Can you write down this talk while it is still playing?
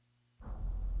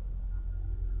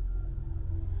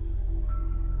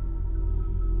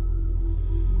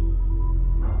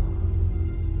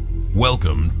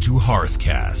Welcome to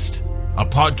Hearthcast, a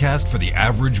podcast for the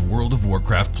average World of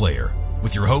Warcraft player,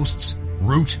 with your hosts,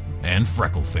 Root and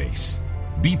Freckleface.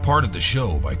 Be part of the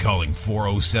show by calling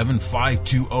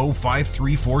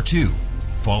 407-520-5342,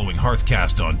 following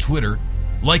Hearthcast on Twitter,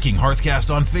 liking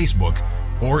Hearthcast on Facebook,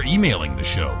 or emailing the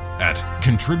show at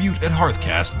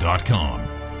contribute@hearthcast.com.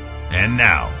 And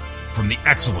now, from the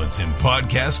Excellence in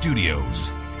Podcast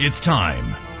Studios, it's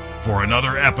time for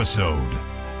another episode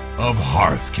of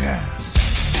Hearthcast.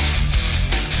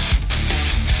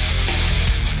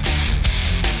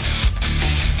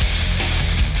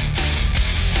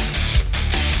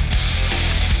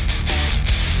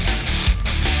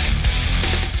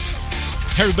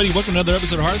 Hey everybody, welcome to another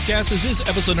episode of Hearthcast. This is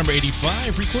episode number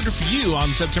 85, recorded for you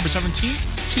on September 17th,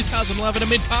 2011, and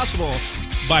made possible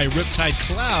by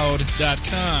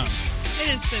RiptideCloud.com. It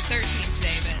is the 13th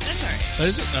today, but that's alright. What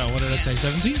is it? Oh, what did I say,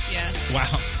 17th? Yeah. Wow.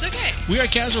 It's okay. We are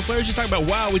casual players. We talk about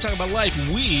WoW, we talk about life,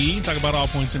 we talk about all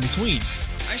points in between.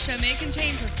 Our show may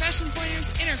contain profession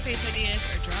pointers, interface ideas,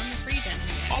 or drama-free dungeon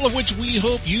guides. All of which we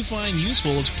hope you find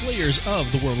useful as players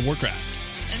of the World of Warcraft.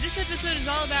 And this episode is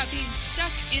all about being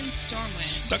stuck in Stormwind.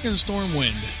 Stuck in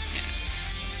Stormwind. Yeah.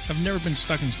 I've never been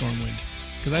stuck in Stormwind,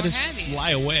 because I Or just have you?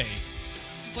 fly away.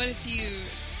 What if you...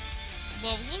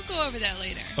 Well, we'll go over that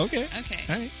later. Okay. Okay.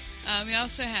 All right. We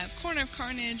also have Corner of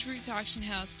Carnage, Root's Auction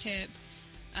House tip,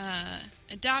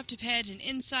 Adopt a Pet and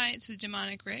Insights with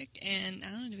Demonic Rick, and I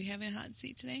don't know, do we have a hot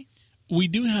seat today? We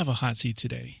do have a hot seat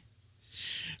today.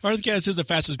 Hearthcast is the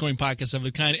fastest growing podcast of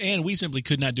its kind, and we simply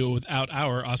could not do it without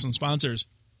our awesome sponsors.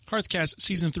 Hearthcast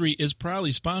Season 3 is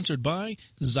proudly sponsored by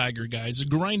Zyger Guides.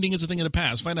 Grinding is a thing of the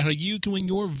past. Find out how you can win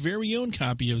your very own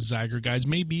copy of Zyger Guides,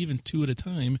 maybe even 2 at a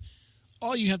time.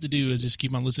 All you have to do is just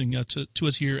keep on listening to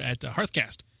us here at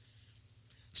Hearthcast.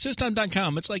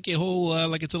 System.com, it's like a whole,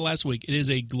 like it's the last week. It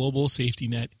is a global safety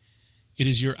net. It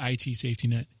is your IT safety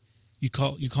net. You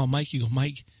call Mike, you go,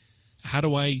 Mike, how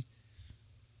do I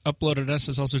upload an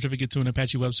SSL certificate to an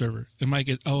Apache web server? And Mike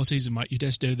is, oh, it's easy, Mike. You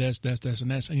just do this,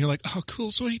 and this. And you're like, oh, cool,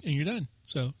 sweet. And you're done.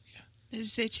 So, yeah. Does it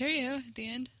say cheerio at the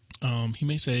end? He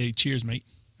may say cheers, mate.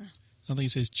 I don't think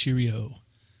it says cheerio.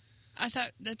 I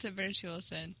thought that's what Virtual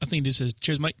said. I think it just says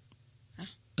cheers, mate. Huh.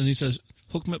 And he says,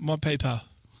 hook me up my PayPal.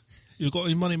 You got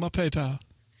any money in my PayPal?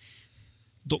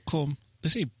 .com. They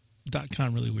say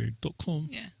 .com really weird. .com.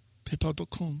 Yeah.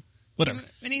 PayPal.com. Whatever.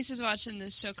 My niece is watching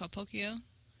this show called Pokio.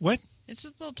 What? It's a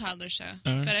little toddler show.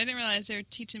 Alright. But I didn't realize they were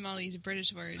teaching them all these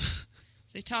British words.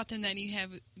 They taught them that you have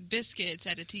biscuits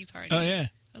at a tea party. Oh, yeah.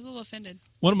 I was a little offended.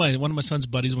 One of my son's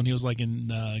buddies, when he was like in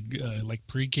like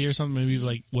pre-K or something, maybe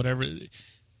like whatever,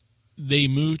 they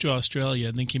moved to Australia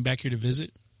and then came back here to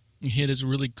visit. He had this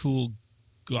really cool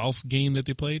golf game that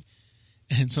they played.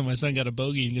 And so my son got a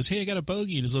bogey, and he goes, hey, I got a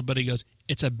bogey. And his little buddy goes,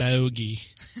 it's a bogey.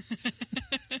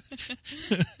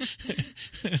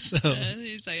 So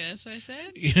He's like, that's what I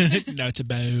said? no, it's a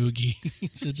bogey.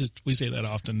 So we say that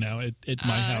often now at my It's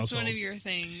household. one of your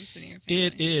things in your family.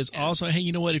 It is. Yeah. Also, hey,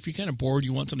 you know what? If you're kind of bored,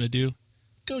 you want something to do,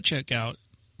 go check out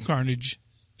Carnage,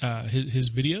 his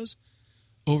videos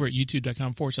over at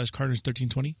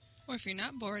youtube.com/Carnage1320. Or if you're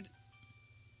not bored,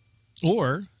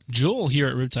 Or Joel here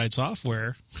at Riptide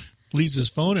Software leaves his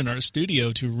phone in our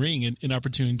studio to ring in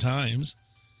inopportune times.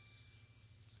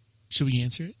 Should we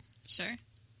answer it? sure. I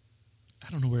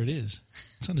don't know where it is.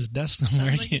 It's on his desk somewhere.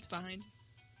 Sounds I like can't. it's behind.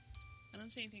 I don't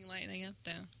see anything lighting up,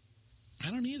 though. I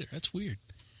don't either. That's weird.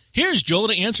 Here's Joel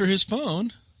to answer his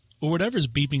phone or whatever's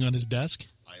beeping on his desk.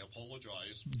 I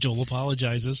apologize. Joel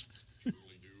apologizes. Really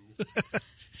do.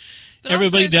 But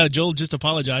Everybody, also, now Joel just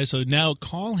apologized. So now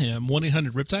call him,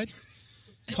 1-800-RIPTIDE.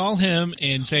 Call him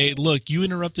and say, look, you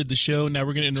interrupted the show. Now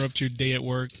we're going to interrupt your day at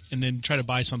work, and then try to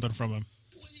buy something from him.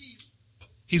 Please.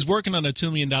 He's working on a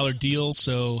 $2 million deal,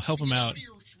 so help him out. Out of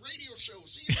your radio show.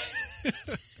 See you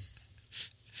later.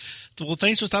 Well,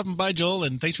 thanks for stopping by, Joel,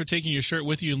 and thanks for taking your shirt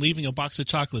with you and leaving a box of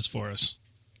chocolates for us.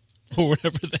 Or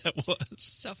whatever that was.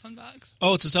 cell phone box.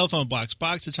 Oh, it's a cell phone box.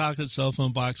 Box of chocolates, cell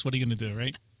phone box. What are you going to do,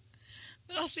 right?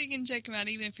 But also, you can check them out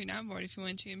even if you're not bored if you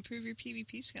want to improve your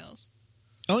PvP skills.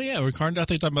 Oh, yeah. We're I thought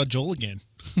you were talking about Joel again.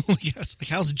 Yes. Like,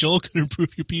 how's Joel going to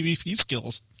improve your PvP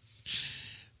skills?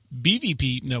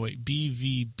 BVP. No, wait.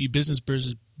 BVB. Business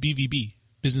versus BVB.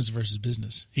 Business versus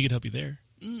business. He could help you there.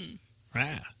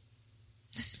 Rah.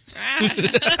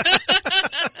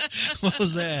 What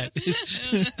was that?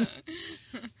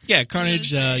 Yeah,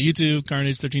 Carnage, YouTube,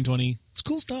 Carnage 1320. It's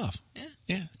cool stuff.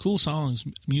 Yeah, cool songs,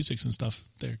 musics and stuff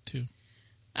there, too.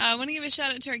 I want to give a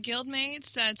shout out to our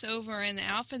guildmates that's over in the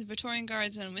Alpha, the Praetorian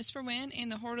Guards on Whisperwind,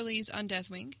 and the Horderlies on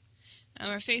Deathwing.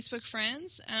 Our Facebook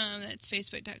friends, that's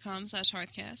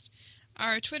facebook.com/Hearthcast.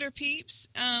 Our Twitter peeps,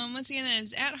 once again, that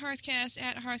is at Hearthcast,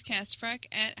 at HearthcastFreck,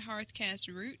 at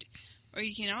HearthcastRoot, or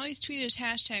you can always tweet us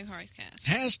hashtag Hearthcast.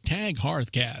 Hashtag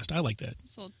Hearthcast. I like that.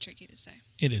 It's a little tricky to say.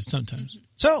 It is sometimes.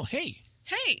 So, hey,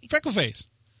 Hey, Freckleface.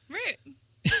 Root.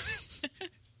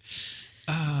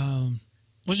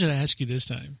 What should I ask you this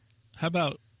time? How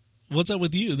about, what's up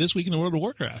with you this week in the World of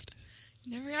Warcraft?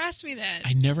 Never asked me that.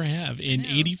 I never have. In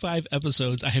 85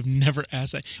 episodes, I have never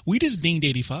asked that. We just dinged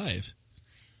 85.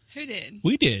 Who did?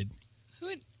 We did. Who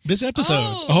would? This episode.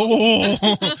 Oh. Oh.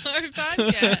 Our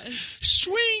podcast.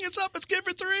 Swing, it's up. It's good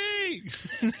for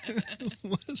 3.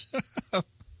 What's up?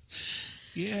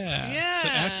 Yeah. Yeah. So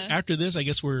after this, I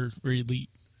guess we're elite.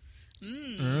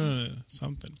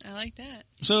 Something. I like that.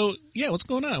 So, yeah, what's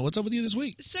going on? What's up with you this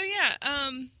week? So yeah,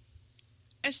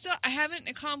 I haven't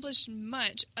accomplished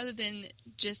much other than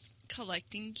just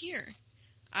collecting gear.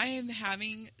 I am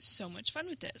having so much fun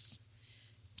with this.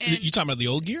 And You talking about the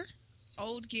old gear?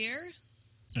 old gear,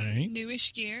 All right.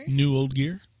 newish gear. New old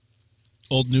gear?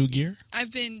 Old new gear?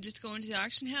 I've been just going to the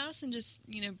auction house and just,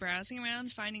 browsing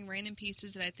around, finding random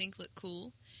pieces that I think look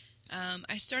cool.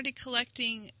 I started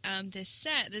collecting this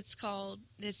set it's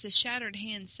the Shattered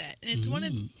Hand set. And it's one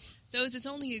of those, it's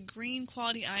only a green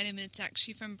quality item, and it's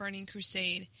actually from Burning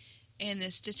Crusade. And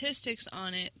the statistics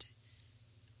on it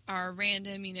are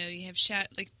random. You have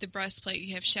like the breastplate,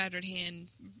 you have Shattered Hand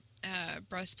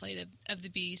breastplate of the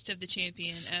beast, of the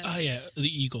champion. Oh, yeah, the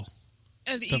eagle.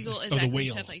 Of the Stuff eagle, like- exactly, the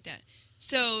whale. stuff like that.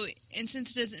 So, and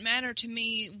since it doesn't matter to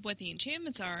me what the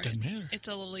enchantments are, Doesn't matter. it's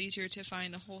a little easier to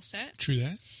find a whole set. True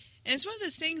that. And it's one of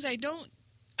those things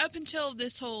up until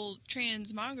this whole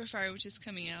Transmogrifier, which is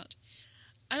coming out,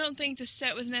 I don't think the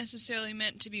set was necessarily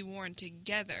meant to be worn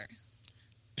together.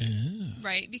 Oh.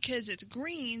 Right? Because it's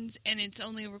greens, and it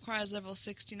only requires level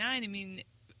 69. I mean,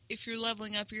 if you're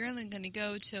leveling up, you're only going to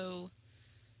go to,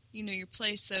 you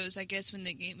place those, I guess, when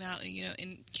they came out,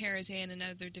 in Karazhan and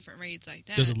other different raids like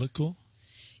that. Does it look cool?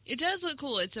 It does look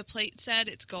cool. It's a plate set.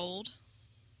 It's gold.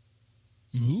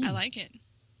 Ooh. I like it.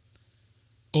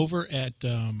 Over at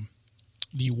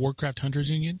the Warcraft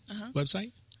Hunters Union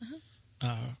website,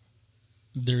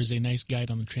 there's a nice guide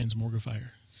on the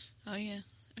Transmogrifier. Oh, yeah.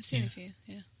 I've seen Yeah. a few,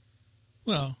 yeah.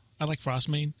 Well, I like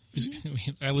Frostmane.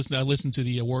 I listen to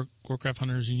the Warcraft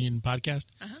Hunters Union podcast.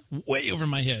 Way over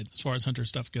my head as far as hunter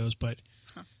stuff goes, but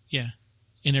yeah,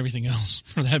 and everything else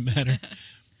for that matter.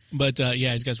 But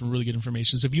yeah, he's got some really good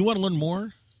information. So if you want to learn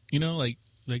more,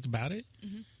 like about it,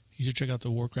 you should check out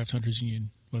the Warcraft Hunters Union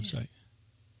website.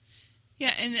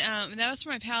 Yeah, and that was for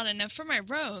my paladin. Now, for my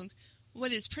rogue,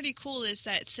 what is pretty cool is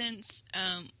that since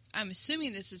I'm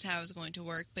assuming this is how it's going to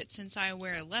work, but since I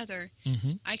wear leather,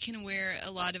 I can wear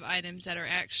a lot of items that are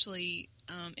actually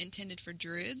intended for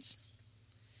druids.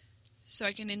 So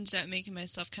I can end up making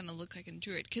myself kind of look like a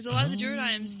druid. Because a lot of the druid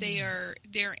items, they're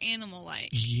animal-like.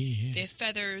 Yeah. They have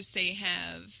feathers, they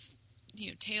have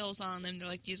tails on them, they're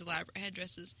like these elaborate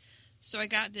headdresses. So I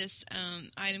got this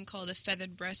item called a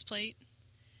feathered breastplate.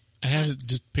 I have to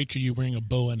just picture you wearing a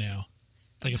boa now.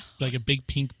 Like a big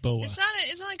pink boa. It's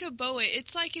not like a boa.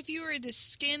 It's like if you were to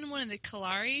skin one of the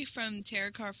Kalari from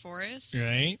Terakar Forest,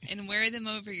 Right? and wear them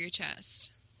over your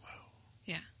chest. Wow.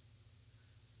 Yeah.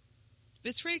 But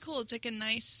it's pretty cool. It's like a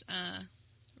nice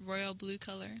royal blue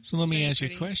color. So let It's me very ask you a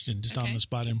pretty. question, just on Okay. the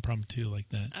spot, impromptu like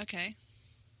that. Okay.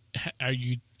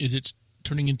 Is it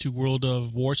turning into World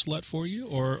of War slut for you,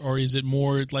 or is it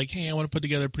more like, hey, I want to put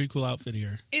together a pretty cool outfit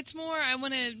here? It's more, I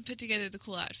want to put together the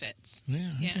cool outfits. Yeah,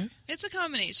 okay. Yeah. It's a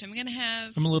combination. I'm going to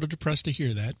have... I'm a little depressed to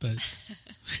hear that, but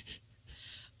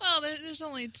Well, there's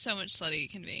only so much slutty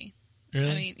it can be.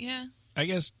 really, I mean, yeah. I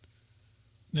guess,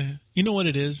 you know what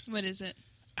it is? What is it?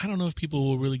 I don't know if people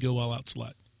will really go all out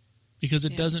slut, because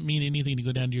it Yeah. doesn't mean anything to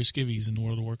go down to your skivvies in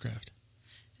World of Warcraft.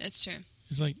 That's true.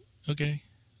 It's like, okay,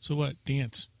 so what?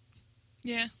 Dance.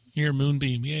 Yeah. You're a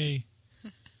moonbeam, yay.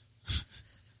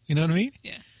 You know what I mean?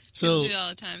 Yeah. So People do it all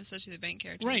the time, especially the bank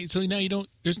characters. right, so now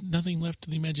there's nothing left to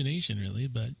the imagination really,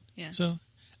 but Yeah. so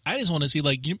I just want to see,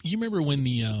 like, you remember when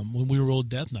when we rolled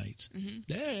Death Knights? Mm-hmm.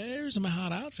 There's some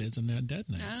hot outfits in that Death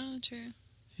Knights. Oh, true.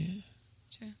 Yeah.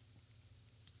 True.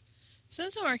 So I'm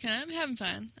still working on it. I'm having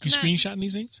fun. You screenshotting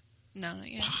these things? No, not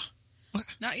yet. What?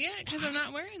 Not yet, because I'm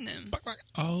not wearing them. Buck, buck.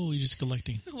 Oh, you're just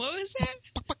collecting. What was that?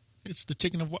 Buck, buck. It's the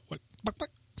chicken of what? Buck, buck.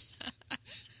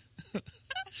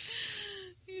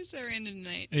 You're so random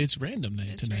tonight. It's random night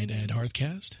It's tonight random. at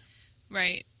Hearthcast.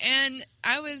 Right. And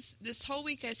this whole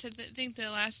week, I said that, I think the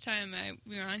last time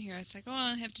we were on here, I was like, oh,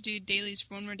 I'll have to do dailies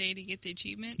for one more day to get the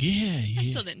achievement. Yeah, yeah. I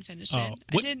still didn't finish Oh, it.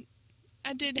 what-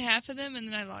 I did half of them, and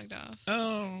then I logged off.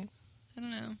 Oh, I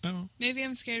don't know. oh. Maybe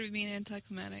I'm scared of being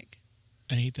anticlimactic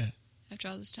I hate that. after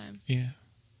all this time. Yeah.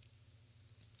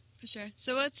 For sure.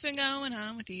 So what's been going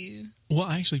on with you? Well,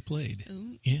 I actually played.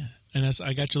 Ooh. Yeah, and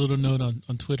I got your little note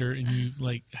on Twitter, and you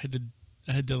like I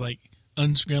had to like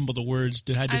unscramble the words.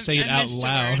 I had to say it out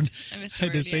loud. I missed I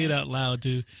had to say it out loud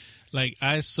too. Like,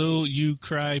 I saw you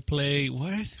cry, play.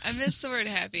 What? I missed the word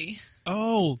happy.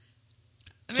 Oh.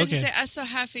 I meant to Okay. say, I saw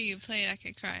happy you played, I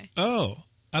could cry. Oh.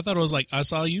 I thought it was like, I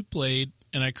saw you played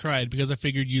and I cried because I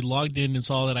figured you logged in and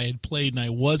saw that I had played and I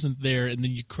wasn't there, and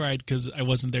then you cried because I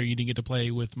wasn't there. You didn't get to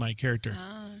play with my character.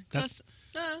 Close.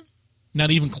 No. Not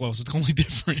even close. It's only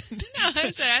different. No,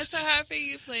 I said, I saw happy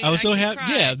you played. I was so could happy.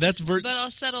 cry, Yeah, that's But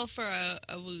I'll settle for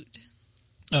a woot.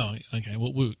 Oh, okay.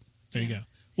 Well, woot. There you go.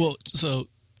 Well, so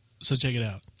check it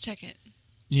out. Check it.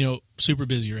 You know, super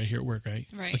busy right here at work, right?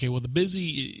 Right. Okay, well, the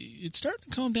busy, it's starting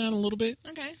to calm down a little bit.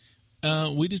 Okay.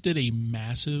 We just did a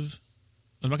massive,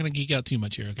 I'm not going to geek out too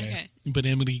much here, okay? But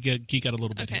I'm going to geek out a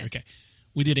little bit here, okay?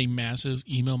 We did a massive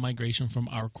email migration from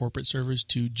our corporate servers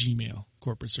to Gmail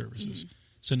corporate services. Mm-hmm.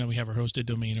 So now we have our hosted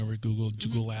domain over at Google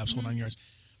Apps, hold on yours.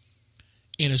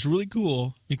 And it's really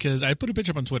cool because I put a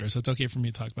picture up on Twitter, so it's okay for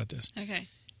me to talk about this. Okay.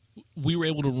 We were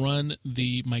able to run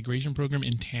the migration program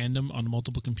in tandem on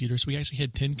multiple computers. We actually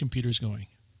had 10 computers going,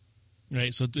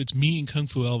 right? So it's me and Kung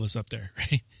Fu Elvis up there,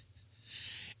 right?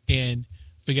 And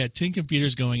we got 10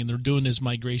 computers going, and they're doing this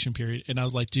migration period. And I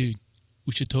was like, dude,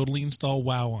 we should totally install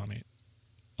WoW on it,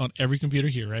 on every computer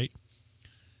here, right?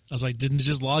 I was like, didn't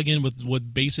just log in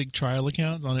with basic trial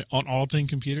accounts on all 10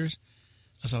 computers?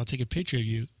 I said, I'll take a picture of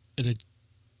you as a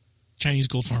Chinese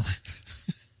gold farmer.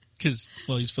 Because,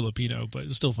 well, he's Filipino, but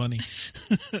it's still funny.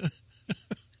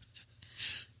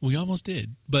 We almost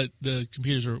did, but the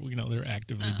computers are, they're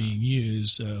actively being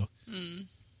used. So,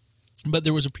 But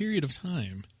there was a period of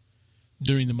time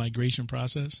during the migration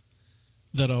process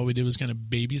that all we did was kind of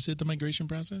babysit the migration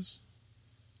process.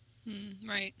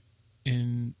 Right.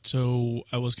 And so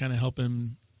I was kind of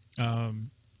helping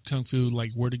Kung Fu,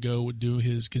 like, where to go, do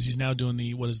his, because he's now doing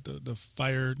the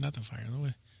fire, not the fire,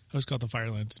 I always call it the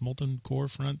Firelands, molten core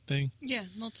front thing. Yeah,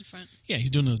 multi-front. Yeah,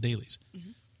 he's doing those dailies.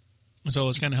 Mm-hmm. So I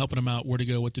was kind of helping him out where to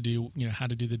go, what to do, how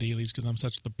to do the dailies, because I'm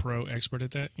such the pro expert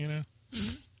at that,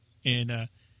 Mm-hmm. And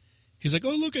he's like,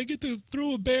 "Oh, look, I get to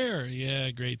throw a bear." Yeah,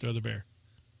 great, throw the bear.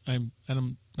 I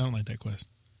don't like that quest.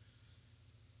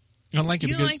 I don't like it.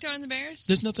 You because don't like throwing the bears?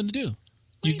 there's nothing to do.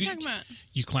 What are you talking about?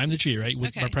 You climb the tree, right?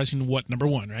 By pressing what? Number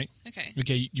 1, right? Okay.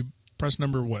 Okay, you press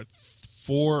number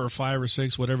 4 or 5 or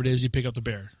 6, whatever it is, you pick up the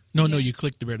bear. No, you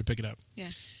click the bear to pick it up. Yeah.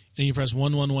 And you press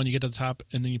 1, 1, 1, you get to the top,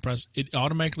 and then you press, it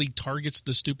automatically targets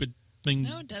the stupid thing.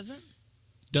 No, it doesn't.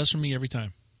 Does for me every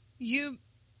time.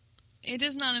 It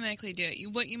does not automatically do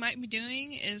it. What you might be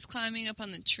doing is climbing up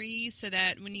on the tree so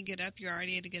that when you get up, you're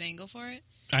already at a good angle for it.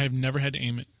 I have never had to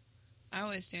aim it. I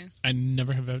always do. I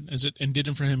never have, and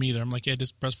didn't for him either. I'm like, yeah,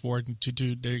 just press 4,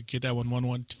 2, there, get that 1, 1,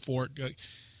 1, 4. Boring.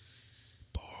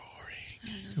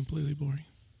 Completely boring.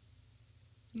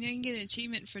 You can get an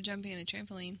achievement for jumping in a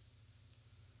trampoline.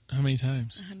 How many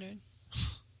times? 100.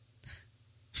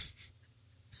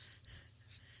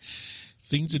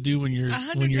 Things to do when you're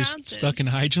 100 bounces. stuck in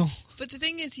Hyjal. But the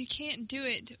thing is, you can't do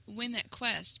it when that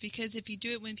quest, because if you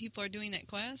do it when people are doing that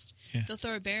quest, they'll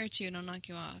throw a bear at you and it'll knock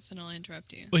you off and it'll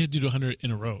interrupt you. Well, you have to do 100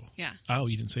 in a row. Yeah. Oh,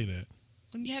 you didn't say that.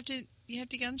 Well, you have to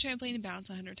get on the trampoline and bounce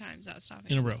 100 times without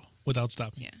stopping. In a row, without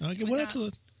stopping. Yeah. Okay, well,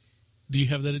 do you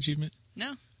have that achievement?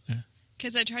 No. Yeah.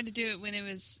 Because I tried to do it when it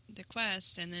was the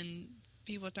quest, and then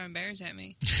people were throwing bears at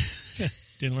me.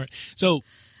 Didn't work. So,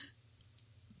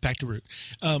 back to Root.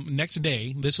 Next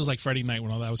day, this was like Friday night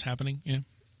when all that was happening,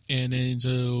 and then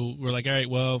so we're like, all right,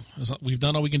 well, we've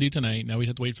done all we can do tonight. Now we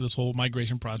have to wait for this whole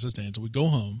migration process to end. So we go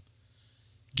home,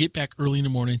 get back early in the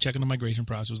morning, check on the migration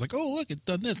process. It was like, oh, look, it's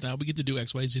done this. Now we get to do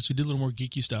X, Y, Z. So we did a little more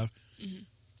geeky stuff. Mm-hmm.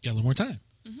 Got a little more time.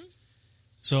 Mm-hmm.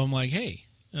 So I'm like, hey,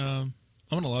 I'm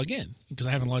going to log in because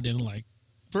I haven't logged in like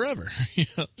forever.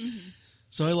 Mm-hmm.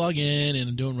 So I log in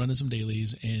and I'm running some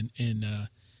dailies, and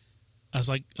I was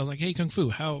like, hey, Kung Fu,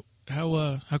 how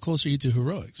close are you to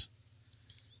heroics?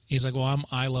 He's like, well, I'm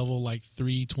eye level like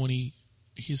 320.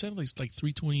 He said like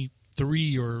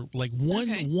 323 or like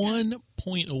one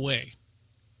point away.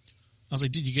 I was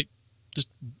like, dude, just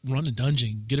run a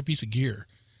dungeon, get a piece of gear,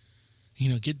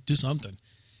 do something.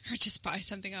 Or just buy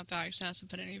something off the auction house and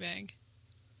put it in your bag.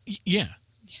 Yeah.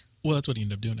 Well, that's what he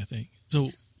ended up doing, I think.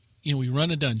 So, we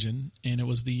run a dungeon, and it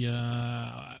was the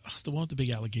one with the big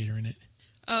alligator in it.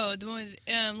 Oh, the one with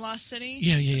Lost City?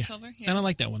 Yeah. Silver? Yeah. And I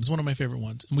like that one. It's one of my favorite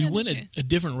ones. And we went a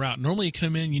different route. Normally you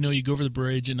come in, you go over the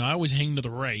bridge, and I always hang to the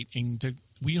right. And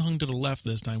we hung to the left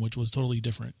this time, which was totally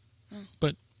different. Oh.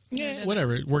 But,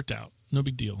 whatever. It worked out. No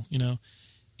big deal,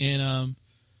 And,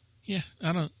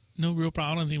 no real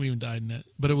problem. I don't think we even died in that.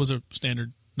 But it was a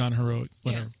standard non-heroic,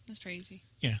 whatever. Yeah, that's pretty easy.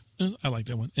 Yeah, I like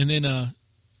that one. And then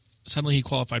suddenly he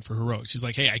qualified for heroic. She's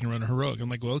like, hey, I can run a heroic. I'm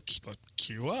like, well,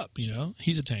 queue up, you know.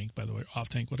 He's a tank, by the way, off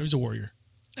tank, whatever. He's a warrior.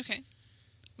 Okay.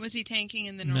 Was he tanking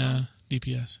in the normal? Nah,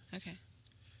 DPS. Okay.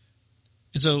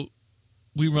 And so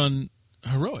we run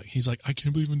heroic. He's like, I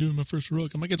can't believe I'm doing my first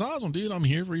heroic. I'm like, it's awesome, dude. I'm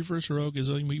here for your first heroic. It's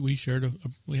like we shared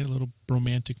we had a little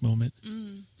romantic moment.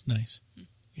 It's nice.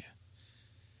 Yeah.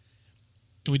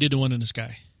 And we did the one in the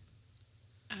sky.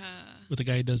 With the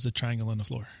guy who does the triangle on the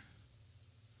floor.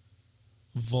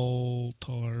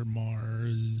 Voltar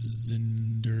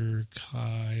Marzinder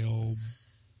Kyle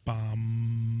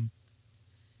Bomb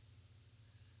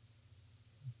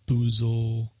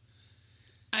Boozle.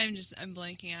 I'm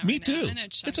blanking out. Me right too. Now. I know what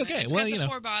you're It's talking okay. about. It's Well, got you the know.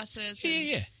 4 bosses.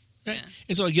 Yeah. Right. Yeah.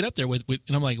 And so I get up there with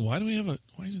and I'm like, why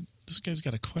is this guy's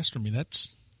got a quest for me? I'm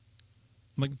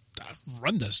like,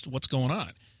 run this. What's going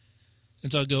on?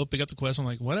 And so I go pick up the quest. I'm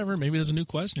like, whatever. Maybe there's a new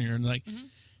quest in here. And like,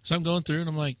 so I'm going through and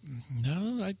I'm like,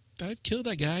 no, I've killed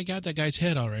that guy. I got that guy's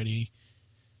head already.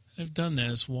 I've done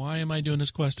this. Why am I doing this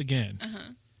quest again?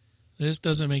 This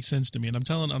doesn't make sense to me. And I'm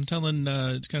telling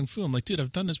Kung Fu, I'm like, dude,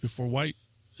 I've done this before. Why?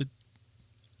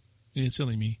 It's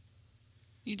silly me.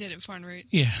 You did it before en route.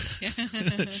 Yeah. Yeah.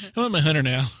 I'm on my hunter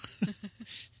now.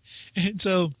 And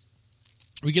so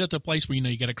we get up to a place where,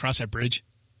 you got to cross that bridge.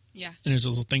 Yeah. And there's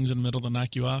those little things in the middle that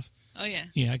knock you off. Oh, yeah.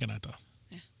 Yeah, I got knocked off.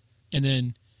 Yeah. And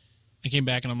then I came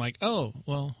back and I'm like, oh,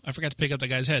 well, I forgot to pick up that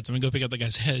guy's head. So I'm going to go pick up that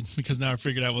guy's head because now I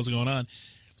figured out what's going on.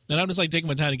 And I'm just like taking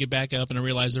my time to get back up and I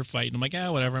realize they're fighting. I'm like,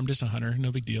 whatever. I'm just a hunter.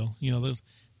 No big deal. No,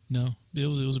 it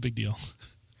was a big deal.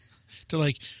 They're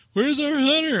like, where's our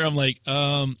hunter? I'm like,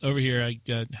 over here. I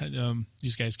got,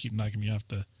 these guys keep knocking me off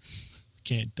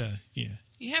yeah.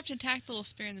 You have to attack the little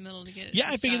spear in the middle to get it. Yeah,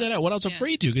 I figured that out. What I was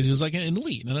afraid to because he was like an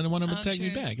elite and I didn't want him to attack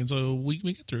me true. back. And so we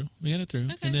got through. We got it through.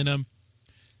 Okay. And then,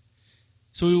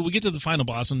 so we get to the final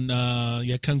boss and,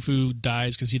 Kung Fu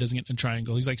dies because he doesn't get in a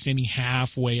triangle. He's like standing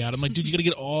halfway out. I'm like, dude, you got to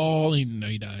get all. No,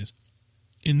 he dies.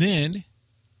 And then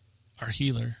our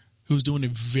healer, who's doing a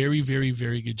very, very,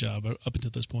 very good job up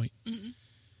until this point,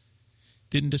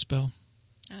 didn't dispel.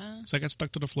 So I got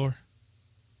stuck to the floor.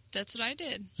 That's what I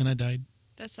did. And I died.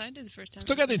 That's what I did the first time.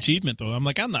 Still got the achievement, though. I'm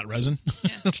like, I'm not resin.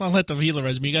 Yeah. I'll let the healer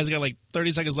res me. You guys got like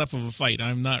 30 seconds left of a fight.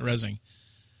 I'm not resing.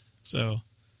 So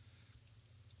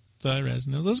I res.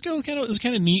 No, it was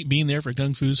kind of neat being there for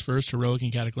Kung Fu's first heroic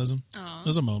and Cataclysm. Aw. It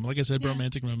was a moment. Like I said, Yeah.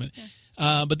 romantic moment.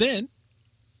 Yeah. But then,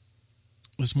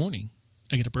 this morning,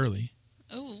 I get up early.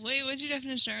 Oh, wait, what's your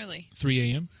definition of early?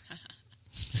 3 a.m.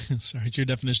 Sorry, it's your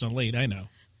definition of late. I know.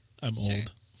 I'm Sure.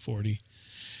 old. 40.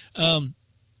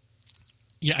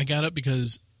 Yeah, I got up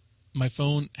because my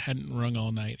phone hadn't rung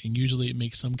all night, and usually it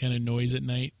makes some kind of noise at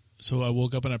night. So I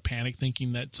woke up in a panic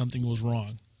thinking that something was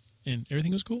wrong, and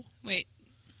everything was cool. Wait,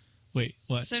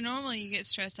 What? so normally you get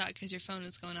stressed out because your phone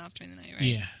is going off during the night, right?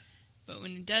 Yeah. But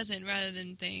when it doesn't, rather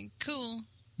than think, cool,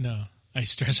 No, I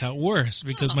stress out worse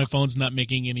because my phone's not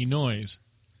making any noise.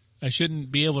 I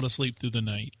shouldn't be able to sleep through the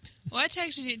night. well, I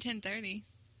texted you at 10:30.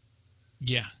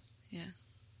 Yeah, Yeah.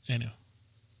 I know.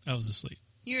 I was asleep.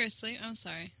 You were asleep? I'm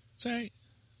sorry. Sorry.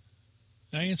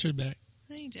 I answered back.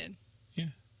 No, you did. Yeah.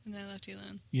 And then I left you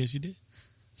alone. Yes, you did.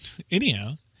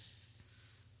 Anyhow,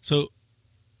 so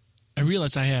I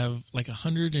realized I have like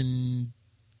 40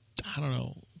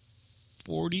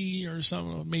 or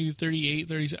something, maybe 38,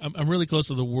 37. I'm really close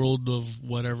to the world of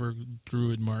whatever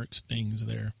Druid marks things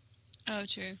there. Oh,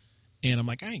 true. And I'm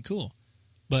like, I ain't cool.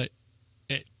 But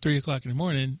at 3 o'clock in the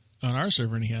morning, on our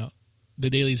server anyhow,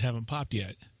 the dailies haven't popped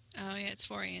yet. Oh, yeah, it's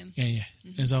 4 a.m. Yeah.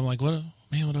 And so I'm like, what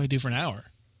do I do for an hour?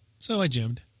 So I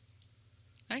gymmed.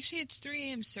 Actually, it's 3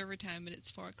 a.m. server time, but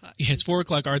it's 4 o'clock. Yeah, it's 4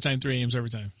 o'clock our time, 3 a.m. server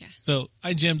time. Yeah. So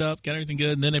I gymmed up, got everything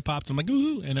good, and then they popped. I'm like,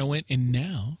 ooh, and I went, and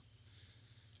now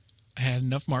I had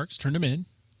enough marks, turned them in.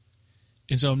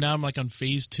 And so now I'm like on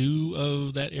phase 2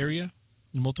 of that area,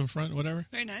 the Molten Front, whatever.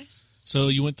 Very nice. So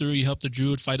you went through, you helped the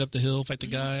druid fight up the hill, fight the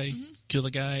guy, kill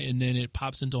the guy, and then it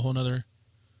pops into a whole nother,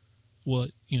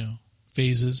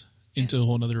 phases into a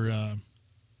whole nother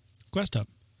quest hub.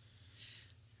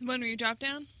 The one where you drop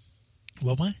down?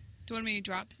 What? The one where you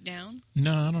drop down?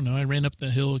 No, I don't know. I ran up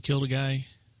the hill, killed a guy,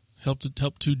 helped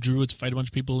 2 druids fight a bunch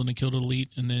of people, and then killed an elite,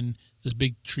 and then this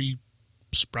big tree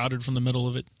sprouted from the middle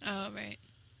of it. Oh, right.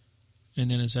 And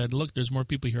then it said, look, there's more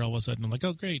people here all of a sudden. I'm like,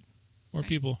 oh, great. More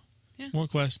people. Yeah. More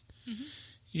quests.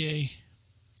 Yay.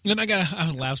 And I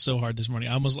laughed so hard this morning.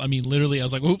 Literally, I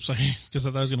was like, oops, because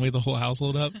I thought I was going to wake the whole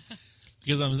household up.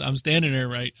 Because I'm standing there,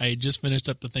 right? I had just finished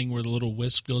up the thing where the little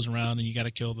wisp goes around and you got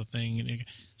to kill the thing.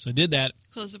 So I did that.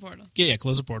 Close the portal. Yeah,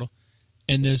 close the portal.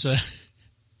 And there's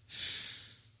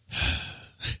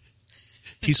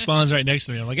he spawns right next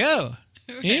to me. I'm like, oh,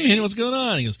 hey, man, what's going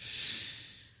on? He goes,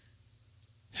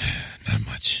 not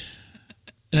much.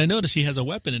 And I notice he has a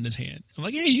weapon in his hand. I'm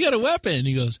like, hey, you got a weapon? And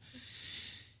he goes,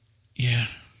 yeah,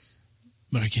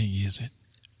 but I can't use it.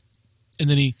 And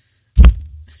then he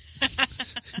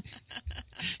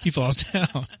falls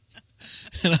down.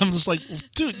 And I'm just like,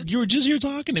 dude, you were just here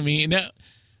talking to me. And now,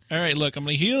 all right, look, I'm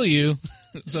going to heal you.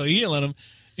 So healing him. And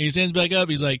he stands back up.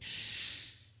 He's like,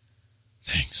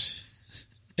 thanks.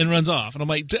 And runs off. And I'm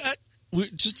like, we're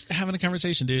just having a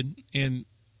conversation, dude. And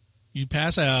you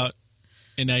pass out,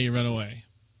 and now you run away.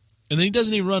 And then he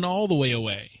doesn't even run all the way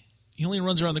away. He only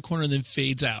runs around the corner and then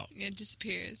fades out. Yeah, it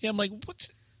disappears. Yeah, I'm like, what?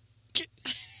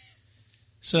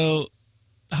 So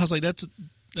I was like, I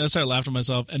started laughing at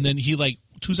myself. And then he, like,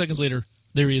 2 seconds later,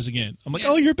 there he is again. I'm like,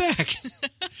 oh, you're back.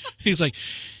 He's like,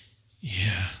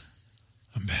 yeah,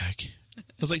 I'm back. I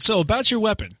was like, so about your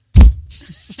weapon.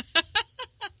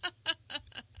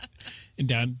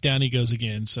 And down he goes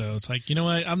again. So it's like, you know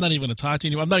what? I'm not even going to talk to you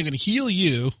anymore. I'm not even going to heal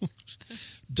you.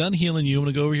 Done healing you. I'm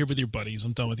going to go over here with your buddies.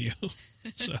 I'm done with you.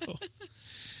 So,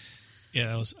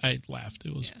 yeah, I laughed.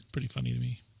 It was pretty funny to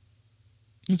me.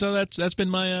 And so that's been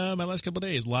my last couple of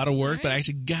days. A lot of work, but I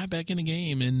actually got back in the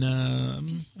game, and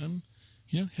I'm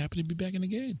happy to be back in the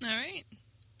game. All right.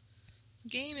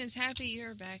 Game is happy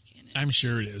you're back in it. I'm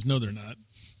sure it is. No, they're not.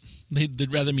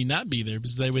 They'd rather me not be there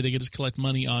because that way they get to collect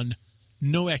money on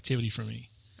no activity from me.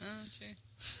 Oh,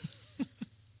 true.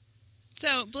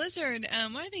 So, Blizzard,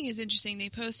 what I think is interesting, they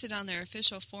posted on their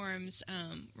official forums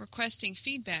requesting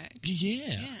feedback.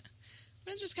 Yeah.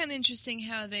 It's just kind of interesting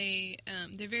how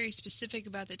they're very specific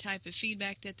about the type of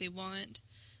feedback that they want.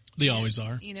 They always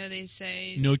are. You know, they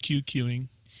say no QQing.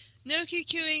 No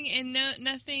QQing and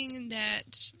nothing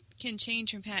that can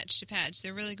change from patch to patch.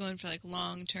 They're really going for like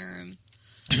long term.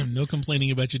 No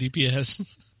complaining about your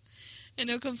DPS. And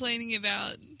no complaining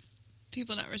about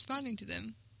people not responding to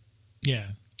them. Yeah.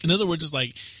 In other words, it's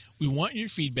like, we want your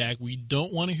feedback. We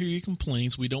don't want to hear your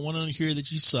complaints. We don't want to hear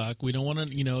that you suck. We don't want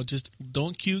to, just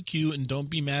don't QQ and don't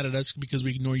be mad at us because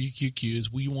we ignore your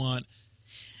QQs. We want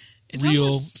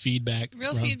real feedback.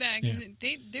 Real feedback. Yeah. And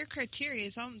their criteria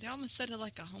is they almost set it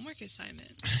like a homework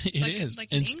assignment. It is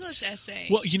like an English essay.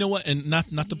 Well, you know what? And not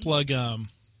to plug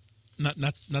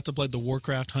not to plug the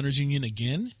Warcraft Hunters Union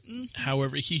again. Mm-hmm.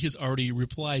 However, he has already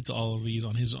replied to all of these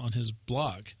on his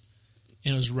blog,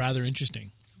 and it was rather interesting.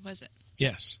 Was it?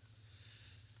 Yes.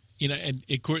 And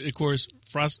of course,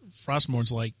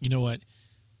 Frostmourne's like, you know what?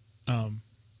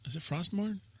 Is it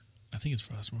Frostmourne? I think it's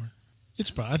Frostmourne.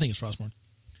 I think it's Frostmourne.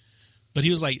 But he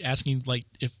was like asking like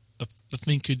if the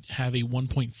thing could have a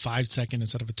 1.5 second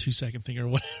instead of a 2 second thing or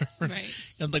whatever.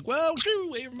 Right. And I'm like, well,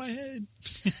 way over my head.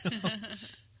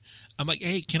 I'm like,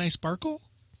 hey, can I sparkle?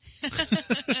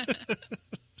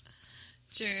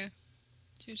 True.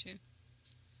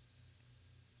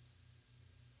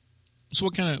 So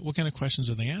what kind of questions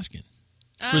are they asking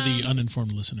for the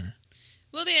uninformed listener?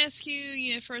 Well, they ask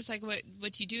you, first like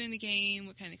what you do in the game,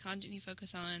 what kind of content you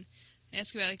focus on. They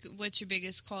ask about like what's your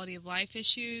biggest quality of life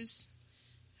issues,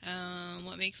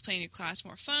 what makes playing your class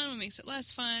more fun, what makes it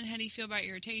less fun, how do you feel about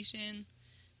your rotation,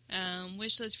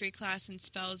 wish list for your class and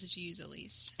spells that you use at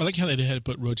least. I like how they had to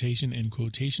put rotation in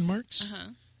quotation marks,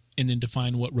 and then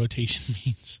define what rotation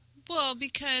means. Well,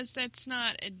 because that's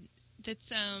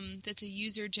a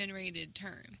user generated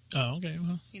term. Oh, okay.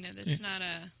 Well, that's not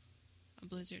a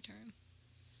Blizzard term.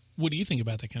 What do you think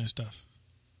about that kind of stuff?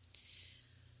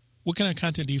 What kind of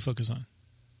content do you focus on?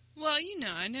 Well,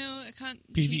 I know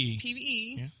PvE.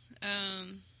 PvE. Yeah.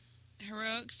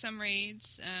 Heroic, some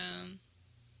raids,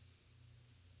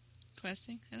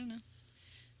 questing. I don't know.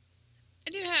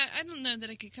 I don't know that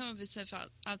I could come up with stuff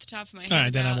off the top of my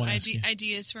head about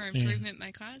ideas for improvement in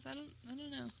my class. I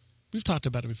don't know. We've talked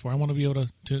about it before. I want to be able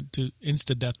to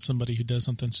insta-death somebody who does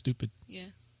something stupid. Yeah.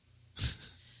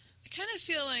 I kind of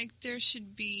feel like there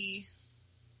should be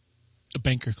a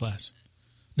banker class.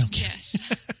 No, I'm kidding.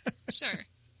 Yes. Sure.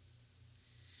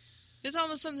 It's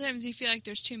almost sometimes you feel like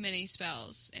there's too many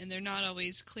spells and they're not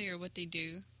always clear what they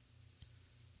do.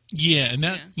 Yeah, and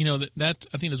that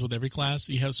I think that's with every class.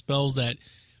 You have spells that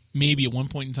maybe at one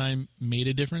point in time made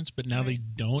a difference, but now they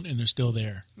don't, and they're still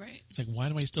there. Right. It's like, why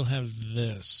do I still have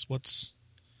this? What's,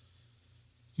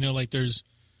 like there's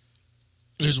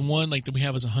one like that we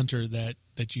have as a hunter that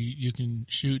you can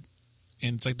shoot,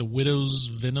 and it's like the Widow's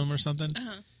Venom or something,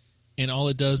 and all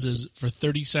it does is for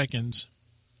 30 seconds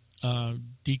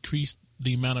decrease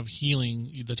the amount of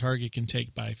healing the target can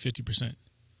take by 50%.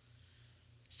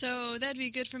 So that'd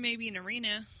be good for maybe an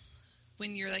arena.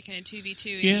 When you're like in a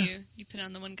 2v2 and you put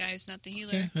on the one guy who's not the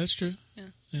healer. Yeah, that's true.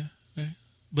 Yeah.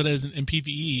 But as in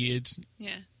PvE, it's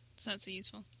It's not so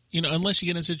useful. Unless you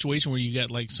get in a situation where you got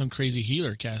like some crazy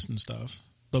healer casting stuff.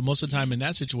 But most of the time in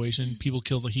that situation, people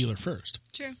kill the healer first.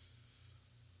 True.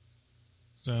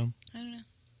 So I don't know.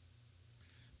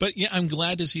 But yeah, I'm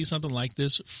glad to see something like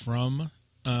this from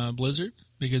Blizzard,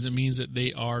 because it means that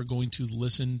they are going to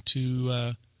listen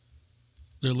to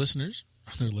their listeners,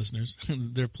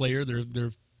 their player, their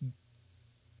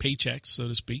paychecks, so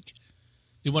to speak.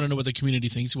 They want to know what the community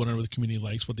thinks. They want to know what the community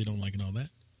likes, what they don't like, and all that.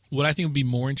 What I think would be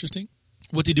more interesting,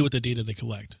 what they do with the data they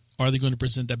collect. Are they going to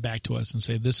present that back to us and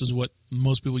say, this is what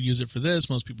most people use it for this,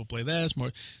 most people play this,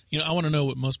 more? I want to know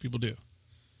what most people do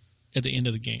at the end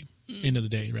of the game, end of the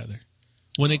day, rather.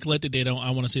 When they collect the data,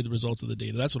 I want to see the results of the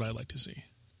data. That's what I like to see.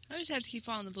 I just have to keep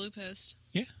following the Blue Post.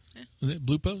 Yeah. Is it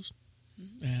Blue Post?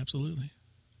 Mm-hmm. Yeah, absolutely.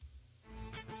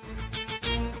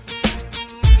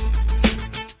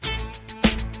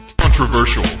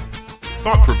 Controversial,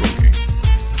 thought-provoking,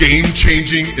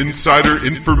 game-changing insider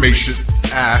information.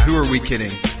 Who are we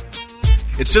kidding?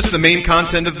 It's just the main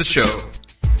content of the show.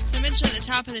 So I mentioned at the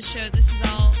top of the show, this is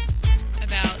all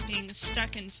about being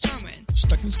stuck in Stormwind.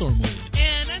 Stuck in Stormwind.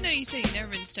 And I know you said you've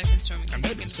never been stuck in Stormwind because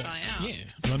you can fly out.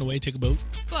 Yeah, run away, take a boat.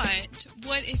 But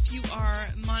what if you are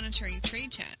monitoring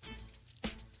trade chat?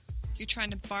 You're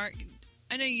trying to bark.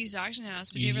 I know you use Auction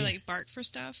House, but do you ever bark for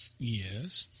stuff?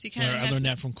 Yes. So you kind of I learned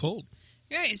that from Cold.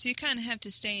 Right, so you kind of have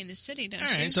to stay in the city, don't you?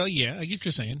 All right, so yeah, I get what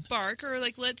you're saying. Bark, or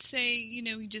let's say,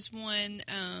 you just won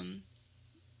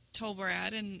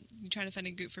Tolbarad and you're trying to find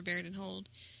a group for Buried and Hold.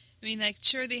 I mean,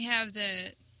 sure, they have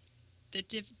the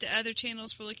other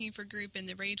channels for looking for group and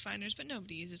the raid finders, but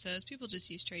nobody uses those. People just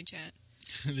use trade chat.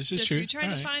 This is true. If you're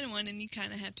trying to find one, and you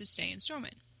kind of have to stay in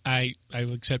Stormwind. I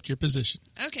accept your position.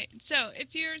 Okay, so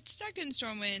if you're stuck in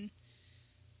Stormwind,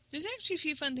 there's actually a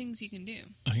few fun things you can do.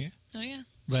 Oh, yeah? Oh, yeah.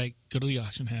 Like go to the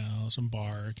auction house and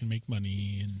bark and make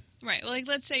money and right. Well,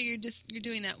 let's say you're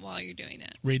doing that while you're doing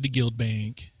that. Raid the guild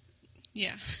bank.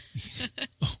 Yeah.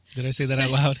 Oh, did I say that out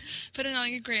loud? Put in all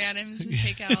your gray items and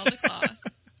take out all the cloth.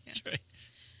 Yeah. That's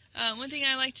right. One thing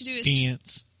I like to do is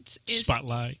dance.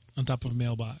 Spotlight on top of a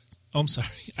mailbox. Oh, I'm sorry.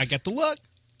 I got the look.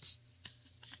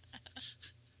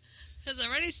 Has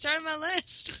already started my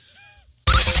list.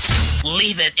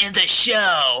 Leave it in the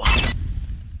show.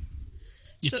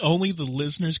 If only the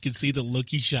listeners could see the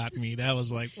look you shot me. That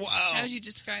was like, wow. How would you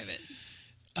describe it?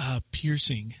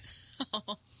 Piercing.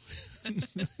 Oh.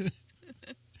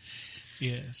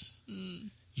 Yes.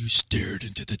 You stared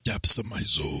into the depths of my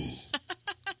soul.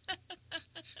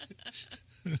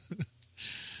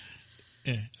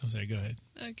 Yeah, I'm sorry. Go ahead.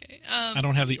 Okay. I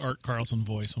don't have the Art Carlson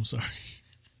voice. I'm sorry.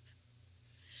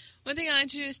 One thing I like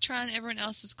to do is try on everyone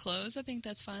else's clothes. I think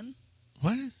that's fun.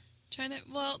 What?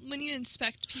 When you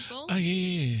inspect people, Oh,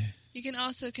 yeah. you can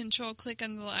also control-click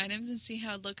on the little items and see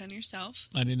how it look on yourself.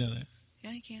 I didn't know that.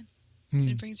 Yeah, you can.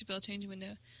 It brings up a little changing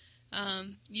window.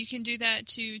 You can do that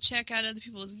to check out other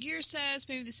people's gear sets,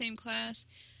 maybe the same class.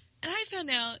 And I found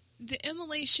out the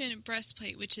Immolation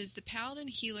breastplate, which is the Paladin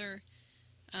Healer,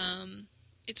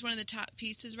 it's one of the top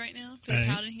pieces right now for the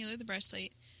Paladin Healer, the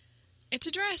breastplate. It's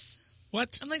a dress.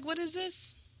 What? I'm like, what is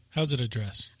this? How's it a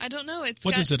dress? I don't know.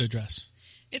 What does it address?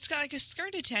 It's got like a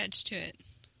skirt attached to it.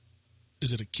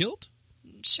 Is it a kilt?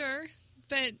 Sure,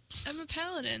 but I'm a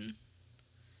paladin.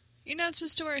 You're not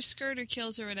supposed to wear a skirt or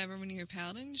kilt or whatever when you're a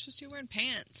paladin. You're supposed to be wearing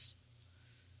pants.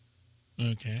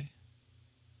 Okay.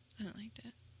 I don't like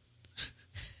that.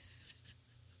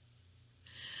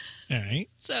 All right.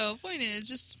 So, point is,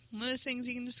 just one of the things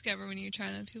you can discover when you're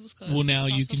trying on people's clothes. Well, now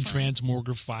It's you also can fun.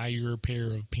 transmogrify your pair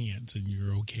of pants and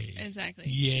you're okay. Exactly.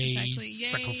 Yay, Exactly. Yay.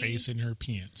 Freckleface in her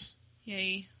pants.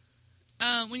 Yay.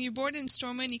 When you're bored in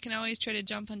Stormwind, you can always try to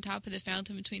jump on top of the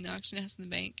fountain between the auction house and the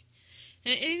bank.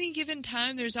 And at any given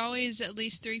time, there's always at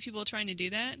least 3 people trying to do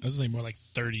that. I was saying more like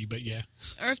 30, but yeah.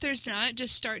 Or if there's not,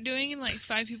 just start doing it, and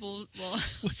 5 people will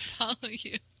follow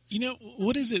you. You know,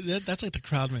 what is it? That's like the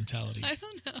crowd mentality. I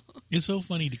don't know. It's so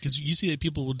funny because you see that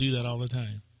people will do that all the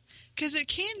time. Because it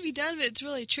can be done, but it's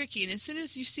really tricky. And as soon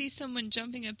as you see someone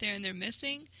jumping up there and they're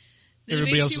missing, then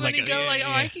Everybody it else makes is you want to go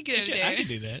yeah. I could get over there. I could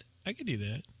do that. I could do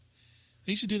that.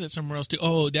 They used to do that somewhere else too.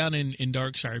 Oh, down in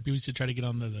Darkshire, people used to try to get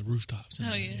on the rooftops.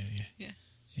 Oh, yeah.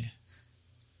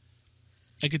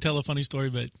 I could tell a funny story,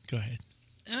 but go ahead.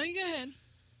 Oh, you go ahead.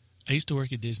 I used to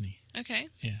work at Disney. Okay.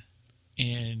 Yeah.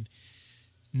 And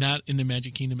not in the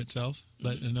Magic Kingdom itself,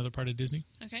 but another part of Disney.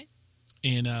 Okay.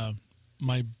 And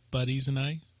my buddies and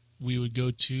I, we would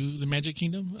go to the Magic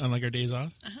Kingdom on our days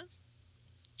off. Uh-huh.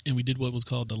 And we did what was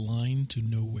called the Line to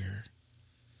Nowhere.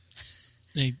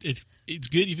 It's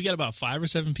good if you got about 5 or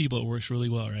 7 people. It works really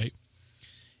well, right?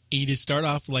 And you just start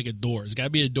off like a door. It's got to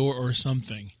be a door or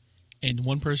something, and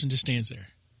one person just stands there.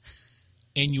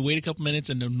 and you wait a couple minutes,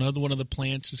 and another one of the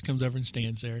plants just comes over and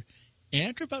stands there. And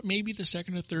after about maybe the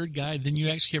second or third guy, then you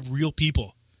actually have real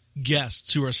people,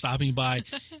 guests who are stopping by,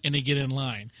 and they get in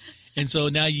line. And so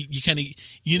now you kind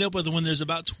of, but when there's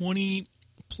about 20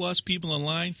 plus people in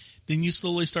line, then you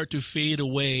slowly start to fade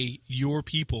away. Your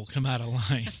people come out of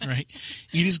line, right?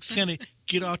 You just kind of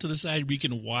get off to the side where you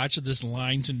can watch this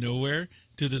line to nowhere,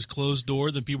 to this closed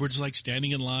door. Then people are just like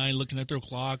standing in line, looking at their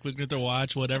clock, looking at their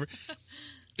watch, whatever.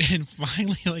 And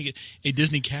finally, like a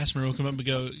Disney cast member will come up and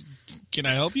go, "Can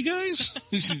I help you guys?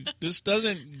 This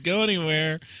doesn't go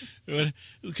anywhere."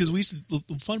 Because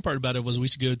the fun part about it was we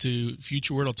used to go to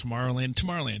Future World or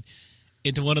Tomorrowland,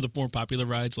 into one of the more popular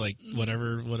rides, like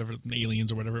whatever,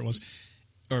 Aliens or whatever it was,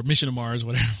 or Mission to Mars,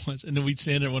 whatever it was. And then we'd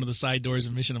stand at one of the side doors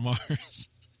of Mission to Mars.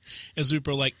 And so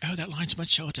people were like, "Oh, that line's much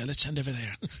shorter. Let's stand over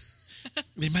there.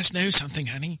 They must know something,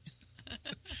 honey.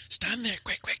 Stand there,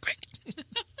 quick.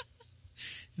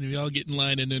 And we'd all get in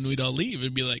line, and then we'd all leave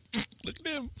and be like, "Look at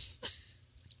them.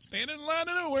 Standing in line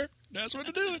of nowhere. That's what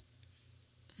they're doing.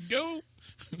 Go."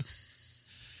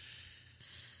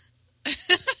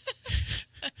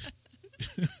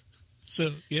 So,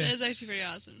 yeah. That's actually pretty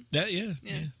awesome.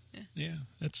 Yeah.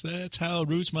 That's how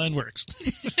Root's mind works.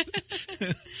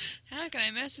 How can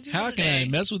I mess with people How today? can I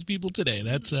mess with people today?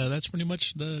 That's pretty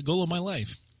much the goal of my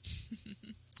life.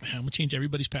 I'm going to change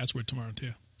everybody's password tomorrow,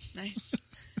 too. Nice.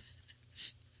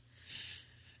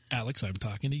 Alex, I'm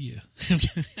talking to you.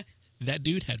 That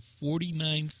dude had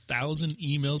 49,000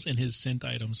 emails in his sent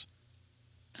items.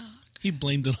 Oh, He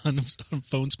blamed it on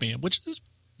phone spam, which is,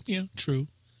 true.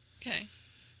 okay.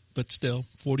 But still,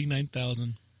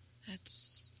 49,000.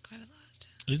 That's quite a lot.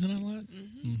 Isn't it a lot?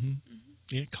 Mm-hmm.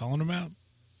 Yeah, calling them out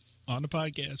on the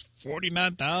podcast.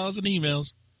 49,000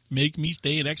 emails. Make me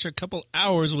stay an extra couple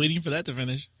hours waiting for that to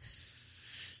finish.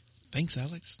 Thanks,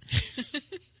 Alex.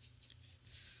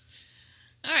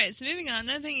 All right, so moving on.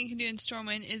 Another thing you can do in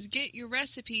Stormwind is get your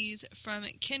recipes from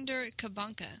Kinder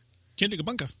Kabunka. Kinder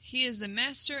Kabunka. He is the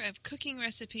master of cooking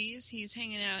recipes. He's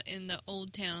hanging out in the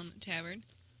Old Town Tavern.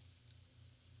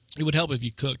 It would help if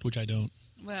you cooked, which I don't.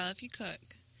 Well, if you cook.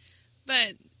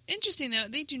 But interesting, though,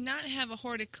 they do not have a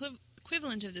Horde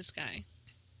equivalent of this guy.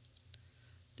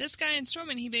 This guy in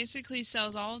Stormwind, he basically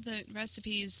sells all the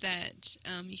recipes that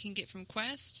you can get from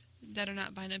Quest that are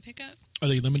not buy now pickup. Are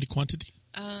they limited quantity?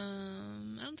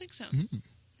 I don't think so. Mm.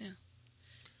 Yeah.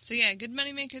 So, yeah, good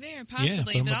moneymaker there,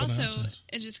 possibly. put 'em but up on the also, options.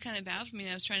 it just kind of baffled me.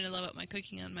 I was trying to level up my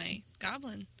cooking on my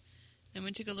Goblin. And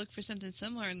went to go look for something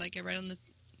similar, and, like, I read on the...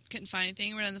 Couldn't find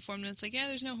anything. I read on the forum notes, like, yeah,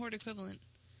 there's no Horde equivalent.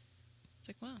 It's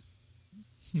like, wow.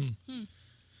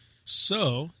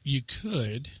 So, you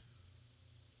could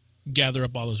gather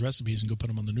up all those recipes and go put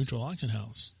them on the neutral auction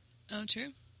house. Oh, true.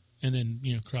 And then,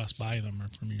 cross-buy them or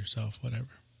from yourself, whatever.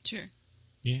 Sure.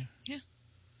 Yeah. Yeah.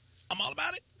 I'm all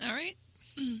about it. All right.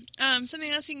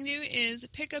 Something else you can do is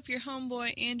pick up your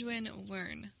homeboy, Anduin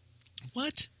Wern.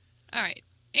 What? All right.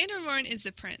 Anduin Wern is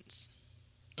the prince.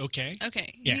 Okay.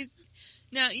 Okay. Yeah.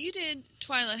 Now, you did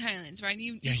Twilight Highlands, right?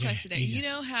 You quested it. yeah. You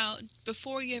know how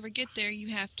before you ever get there, you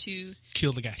have to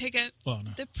Kill the guy. pick up Oh,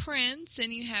 no. the prince,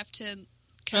 and you have to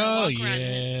kind of walk around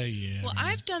him. yeah. Well,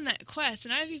 I've done that quest,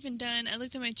 and I've even done, I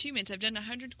looked at my achievements, I've done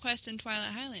 100 quests in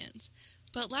Twilight Highlands.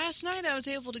 But last night I was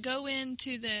able to go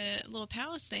into the little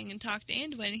palace thing and talk to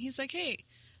Anduin, and he's like, "Hey,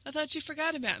 I thought you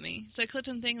forgot about me." So I clicked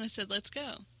on the thing and I said, "Let's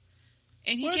go."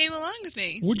 And he What? came along with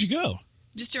me, Where'd you go?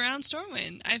 just around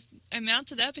Stormwind. I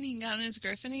mounted up and he got on his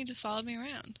griffin and he just followed me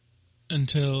around.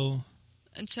 Until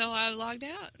Until I logged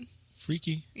out.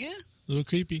 freaky, Yeah, a little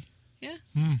creepy. yeah.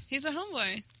 Hmm. He's a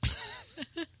homeboy.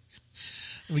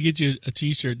 Let me get you a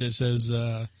T-shirt that says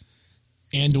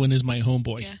 "Anduin is my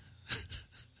homeboy." Yeah.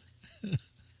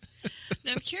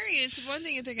 Now, I'm curious, one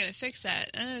thing if they're going to fix that.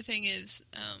 Another thing is,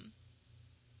 I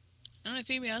don't know if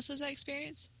anybody else has that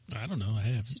experience. I don't know. I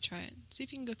haven't. So try it. See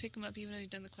if you can go pick them up even though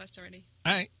you've done the quest already.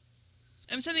 All right.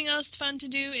 Something else fun to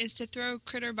do is to throw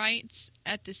critter bites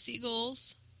at the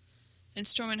seagulls in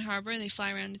Stormwind Harbor. They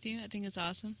fly around with you. I think it's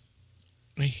awesome.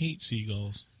 I hate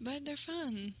seagulls. But they're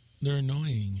fun. They're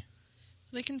annoying.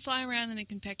 They can fly around and they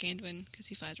can peck Anduin because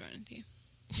he flies around with you.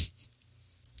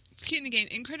 It's cute in the game.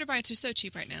 And critter bites are so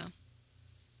cheap right now.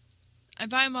 I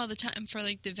buy them all the time for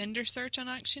like the vendor search on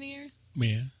Auctioneer,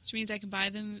 Yeah. which means I can buy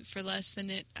them for less than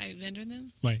I vendor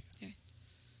them. Right. Okay.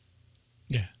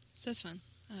 Yeah. So it's fun.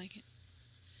 I like it.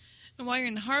 And while you're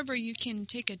in the harbor, you can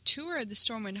take a tour of the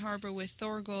Stormwind Harbor with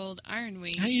Thorgold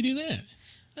Ironwing. How you do that?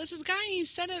 This is a guy,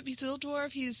 he's a little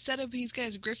dwarf, he's got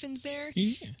his griffins there.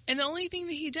 Yeah. And the only thing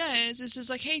that he does is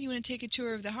like, "Hey, do you want to take a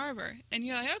tour of the harbor?" And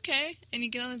you're like, "Okay." And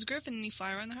you get on his griffin and you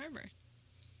fly around the harbor.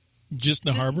 Just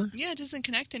the harbor? Yeah, it doesn't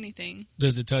connect anything.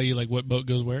 Does it tell you like what boat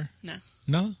goes where? No.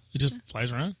 No? It just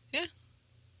flies around? Yeah.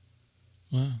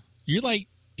 Wow. You're like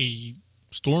a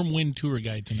Stormwind tour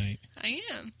guide tonight. I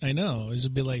am. I know. It's a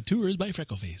bit like Tours by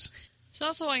Freckleface. So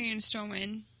also while you're in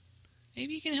Stormwind,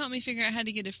 maybe you can help me figure out how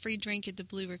to get a free drink at the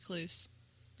Blue Recluse.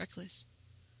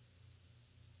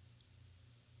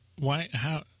 Why?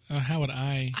 How would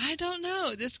I? I don't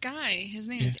know. This guy, his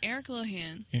name is Eric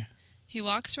Lohan. Yeah. He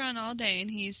walks around all day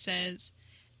and he says,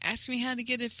 ask me how to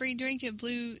get a free drink at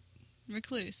Blue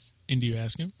Recluse. And do you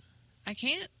ask him? I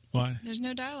can't. Why? There's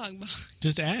no dialogue box.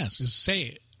 Just ask. Just say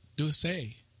it. Do a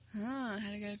say. How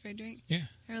to get a free drink? Yeah.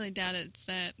 I really doubt it's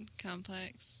that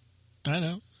complex. I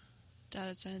know. Doubt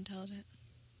it's that intelligent.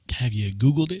 Have you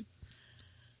Googled it?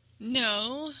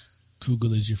 No.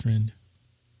 Google is your friend.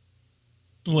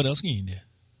 What else can you do?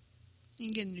 You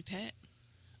can get a new pet.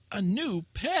 A new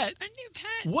pet? A new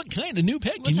pet? What kind of new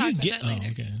pet We'll can talk you about get? that later.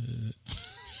 Oh, okay.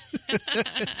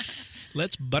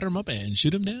 Let's butter him up and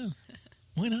shoot him down.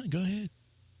 Why not? Go ahead.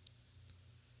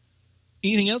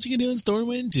 Anything else you can do in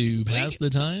Stormwind to pass the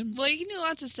time? Well, you can do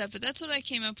lots of stuff, but that's what I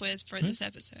came up with for this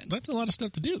episode. That's a lot of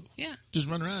stuff to do. Yeah. Just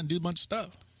run around and do a bunch of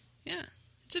stuff. Yeah.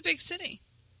 It's a big city.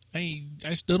 I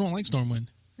still don't like Stormwind.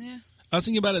 Yeah. I was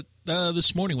thinking about it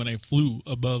this morning when I flew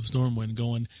above Stormwind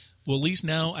going, well, at least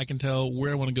now I can tell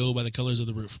where I want to go by the colors of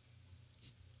the roof.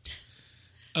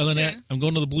 Other than that, I'm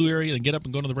going to the blue area and get up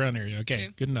and go to the brown area. Okay,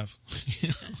 good enough.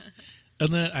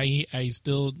 Other than that, I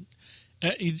still,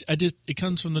 it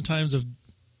comes from the times of,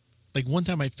 like one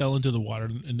time I fell into the water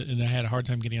and I had a hard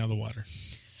time getting out of the water.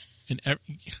 And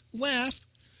laugh.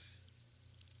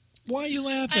 Why are you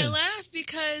laughing? I laugh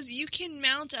because you can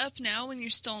mount up now when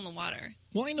you're still in the water.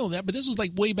 Well, I know that, but this was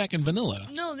like way back in vanilla.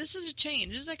 No, this is a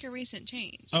change. This is like a recent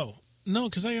change. Oh, no,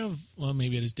 because I have, well,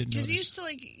 maybe I just didn't notice. Because used to,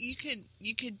 like,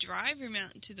 you could drive your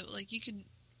mount to the, like, you could,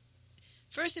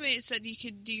 first they made it said you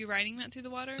could do your riding mount through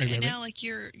the water, and now, like,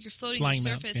 you're floating flying on the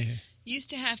surface. Mount. Yeah. You used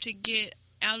to have to get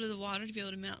out of the water to be able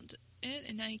to mount it,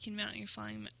 and now you can mount your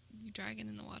flying, your dragon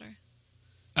in the water.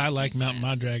 I like mounting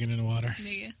my dragon in the water. Do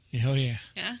you? Hell yeah.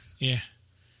 Yeah? Yeah.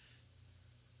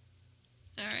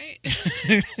 All right.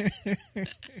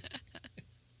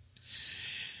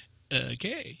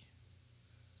 Okay.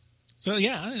 So,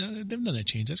 yeah, they've done that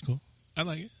change. That's cool. I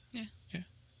like it. Yeah. Yeah.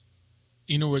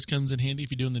 You know where it comes in handy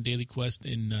if you're doing the daily quest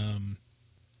in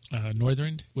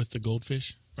Northrend with the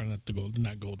goldfish? Or not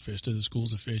goldfish, to the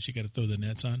schools of fish you got to throw the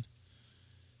nets on.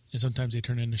 And sometimes they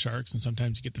turn into sharks, and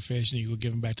sometimes you get the fish, and you go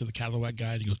give them back to the Callaway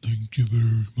guy, and you go, thank you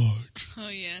very much. Oh,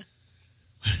 yeah.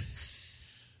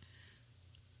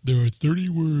 There are 30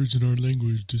 words in our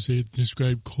language to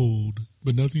describe cold,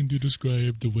 but nothing to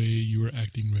describe the way you are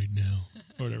acting right now,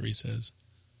 or whatever he says.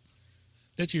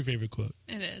 That's your favorite quote.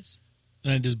 It is.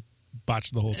 And I just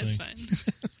botched the whole It's thing. fine.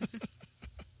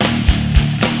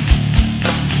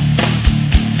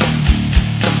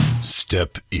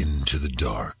 Step into the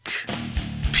dark.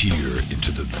 Peer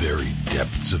into the very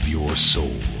depths of your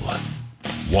soul.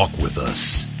 Walk with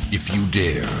us, if you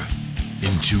dare,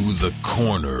 into the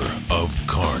corner of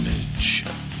carnage.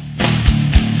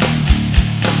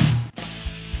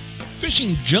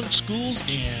 Fishing junk schools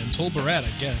and Tolbarat,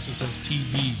 I guess. It says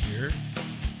TB here.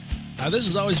 This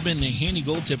has always been a handy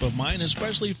gold tip of mine,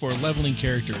 especially for leveling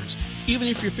characters. Even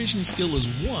if your fishing skill is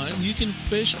 1, you can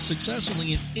fish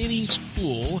successfully in any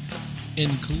school,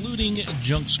 including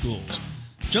junk schools.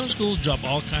 Junk schools drop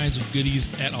all kinds of goodies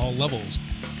at all levels.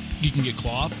 You can get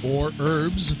cloth or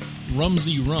herbs,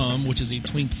 Rumsey Rum, which is a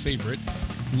twink favorite,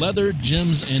 leather,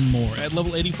 gems, and more. At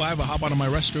level 85, I hop onto my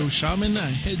Resto Shaman, I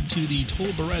head to the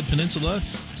Tolbarad Peninsula,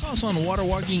 toss on water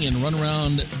walking, and run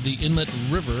around the inlet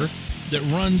river that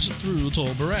runs through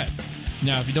Tolbarad.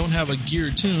 Now, if you don't have a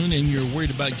geared tune and you're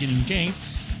worried about getting ganked,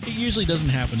 it usually doesn't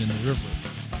happen in the river.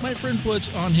 My friend puts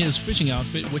on his fishing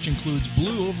outfit, which includes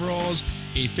blue overalls,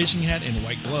 a fishing hat, and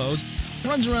white gloves,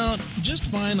 runs around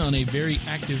just fine on a very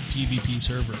active PvP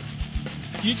server.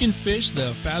 You can fish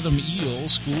the Fathom Eel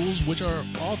schools, which are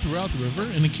all throughout the river,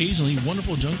 and occasionally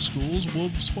wonderful junk schools will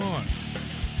spawn.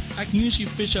 I can usually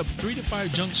fish up 3 to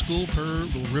 5 junk school per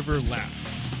river lap.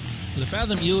 The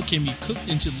Fathom Eel can be cooked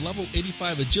into level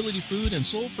 85 agility food and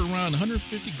sold for around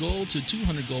 150 gold to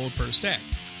 200 gold per stack.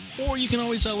 Or you can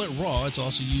always sell it raw. It's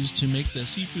also used to make the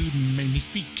seafood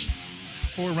magnifique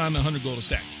for around 100 gold a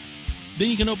stack. Then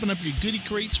you can open up your goodie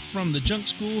crates from the junk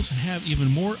schools and have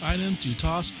even more items to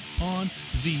toss on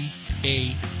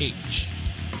VAH.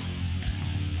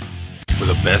 For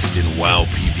the best in WoW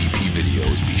PvP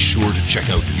videos, be sure to check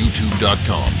out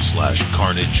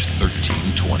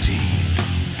youtube.com/carnage1320.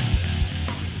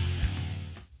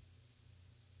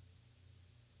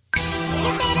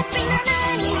 You better bring my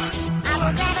money.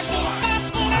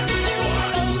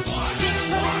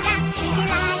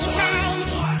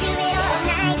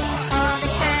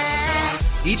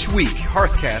 Each week,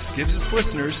 Hearthcast gives its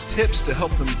listeners tips to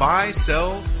help them buy,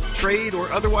 sell, trade,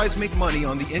 or otherwise make money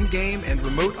on the in-game and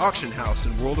remote auction house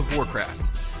in World of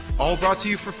Warcraft. All brought to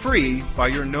you for free by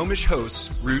your gnomish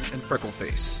hosts, Root and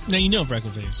Freckleface. Now, you know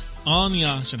Freckleface on the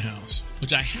auction house,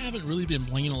 which I haven't really been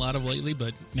playing a lot of lately,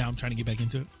 but now I'm trying to get back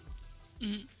into it.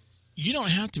 Mm-hmm. You don't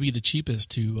have to be the cheapest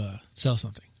to sell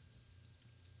something.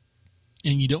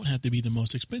 And you don't have to be the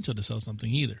most expensive to sell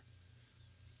something either.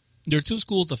 There are two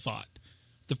schools of thought.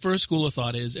 The first school of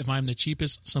thought is if I'm the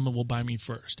cheapest, someone will buy me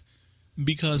first.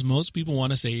 Because most people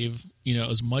want to save,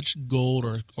 as much gold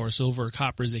or silver or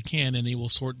copper as they can, and they will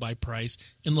sort by price,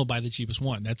 and they'll buy the cheapest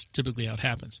one. That's typically how it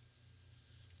happens.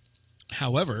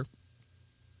 However,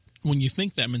 when you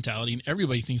think that mentality, and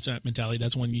everybody thinks that mentality,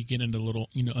 that's when you get into little,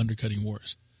 undercutting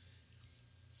wars.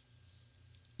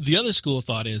 The other school of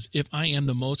thought is if I am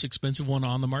the most expensive one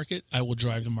on the market, I will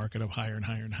drive the market up higher and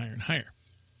higher and higher and higher.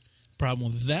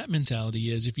 Problem with that mentality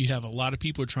is if you have a lot of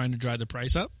people trying to drive the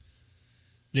price up,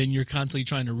 then you're constantly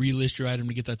trying to relist your item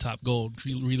to get that top gold.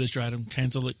 Relist your item,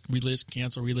 cancel it, relist,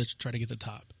 cancel, relist, try to get the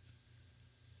top.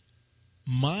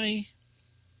 My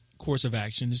course of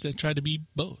action is to try to be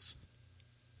both.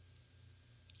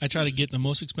 I try to get the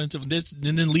most expensive, and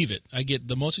then leave it. I get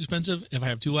the most expensive. If I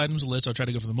have two items to list, I'll try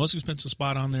to go for the most expensive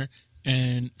spot on there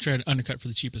and try to undercut for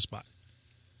the cheapest spot.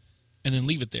 And then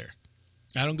leave it there.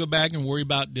 I don't go back and worry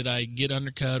about did I get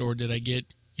undercut or did I get,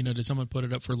 did someone put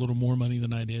it up for a little more money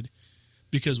than I did?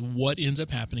 Because what ends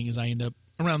up happening is I end up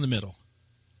around the middle.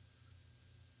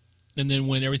 And then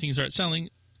when everything starts selling,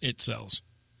 it sells.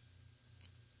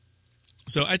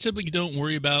 So I typically don't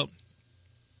worry about,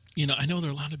 I know there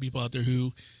are a lot of people out there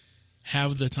who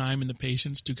have the time and the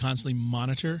patience to constantly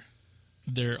monitor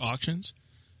their auctions,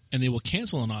 and they will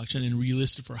cancel an auction and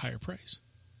relist it for a higher price.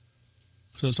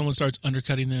 So if someone starts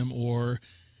undercutting them or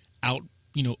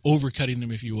overcutting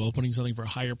them, if you will, putting something for a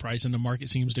higher price and the market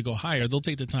seems to go higher, they'll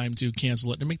take the time to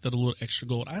cancel it and make that a little extra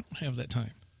gold. I don't have that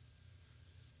time.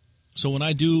 So when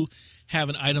I do have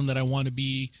an item that I want to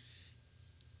be,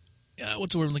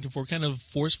 what's the word I'm looking for, kind of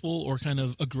forceful or kind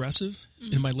of aggressive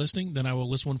in my listing, then I will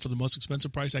list one for the most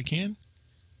expensive price I can,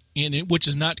 which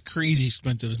is not crazy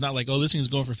expensive. It's not like, this thing is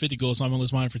going for 50 gold, so I'm going to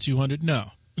list mine for 200. No.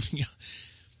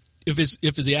 If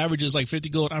the average is like 50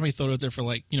 gold, I may throw it out there for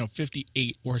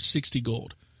 58 or 60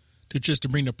 gold to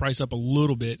bring the price up a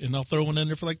little bit. And I'll throw one in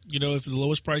there for if the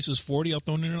lowest price is 40, I'll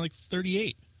throw it in there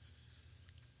 38.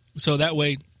 So that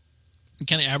way it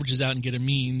kind of averages out and get a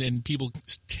mean, and people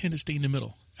tend to stay in the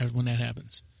middle when that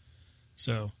happens.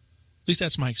 So at least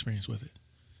that's my experience with it.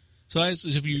 So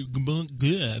if you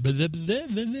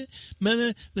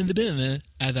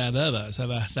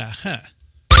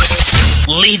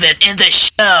leave it in the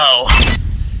show.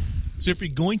 So if you're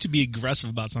going to be aggressive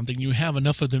about something, you have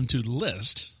enough of them to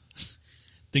list,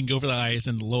 then go for the highest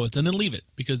and the lowest, and then leave it,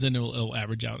 because then it'll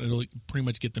average out. It'll pretty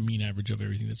much get the mean average of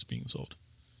everything that's being sold.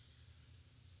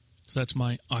 So that's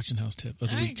my auction house tip of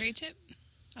the week. All right, great tip.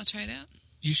 I'll try it out.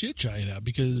 You should try it out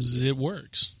because it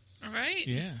works. All right.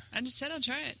 Yeah. I just said I'll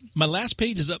try it. My last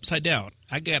page is upside down.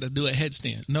 I got to do a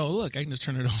headstand. No, look, I can just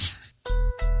turn it over.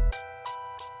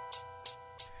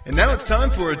 And now it's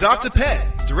time for Adopt a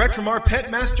Pet, direct from our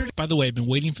pet master. By the way, I've been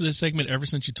waiting for this segment ever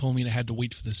since you told me I had to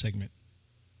wait for this segment.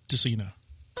 Just so you know.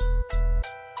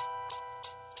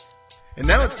 And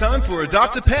now it's time for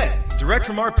Adopt a Pet, direct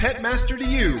from our pet master to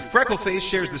you. Freckleface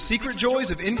shares the secret joys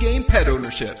of in-game pet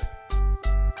ownership.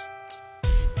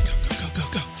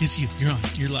 Go. It's you. You're on.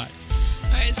 You're live.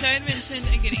 All right, so I had mentioned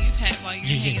getting a pet while you're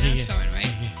hanging out storming, right?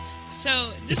 Yeah.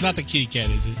 So it's not the kitty cat,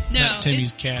 is it? No. Not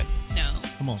Timmy's cat. No.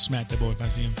 I'm going to smack that boy if I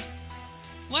see him.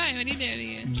 Why? What did he do to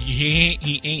you?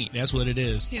 He ain't. That's what it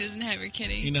is. He doesn't have your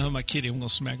kitty. You know my kitty. I'm going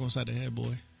to smack him upside the head,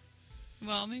 boy.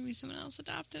 Well, maybe someone else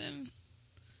adopted him.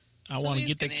 I want to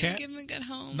get the cat. Give him a good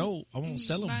home. No, I want to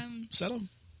sell him. Sell him.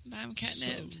 Buy him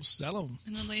catnip. Sell him.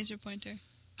 And the laser pointer.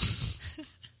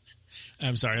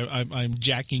 I'm sorry. I'm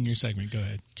jacking your segment. Go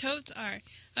ahead. Totes are.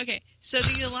 Okay, so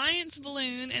the Alliance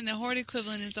balloon and the Horde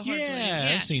equivalent is the Horde balloon.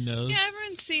 Yeah, I've seen those. Yeah,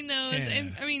 everyone's seen those. Yeah.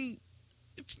 I mean,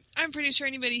 I'm pretty sure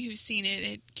anybody who's seen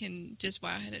it can just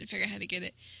wow ahead and figure out how to get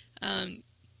it.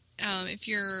 If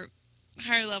you're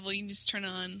higher level, you can just turn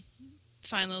on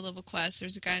find low level quests.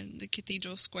 There's a guy in the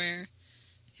Cathedral Square.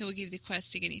 He will give you the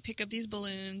quest to get. You pick up these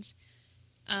balloons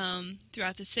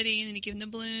throughout the city, and then you give him the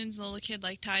balloons. And the little kid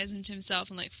ties them to himself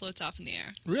and floats off in the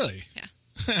air. Really?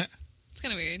 Yeah. It's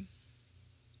kind of weird.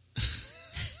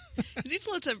 He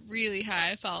floats up really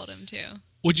high. I followed him too.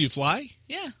 Would you fly?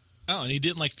 Yeah. Oh, and he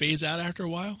didn't phase out after a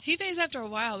while? He phased after a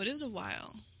while, but it was a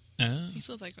while. Oh. He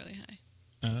flew really high.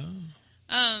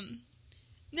 Oh.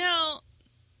 Now,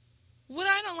 What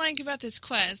I don't like about this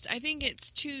quest, I think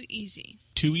it's too easy.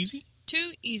 Too easy?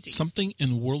 Too easy. Something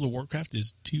in World of Warcraft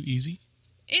is too easy?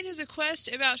 It is a quest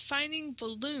about finding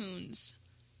balloons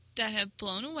that have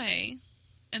blown away,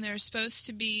 and they're supposed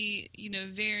to be,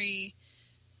 very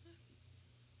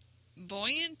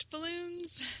buoyant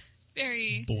balloons.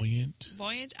 Very buoyant.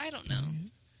 I don't know.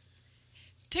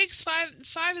 Takes five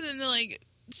of them to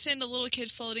send a little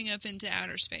kid floating up into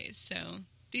outer space. So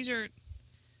these are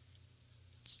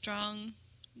strong,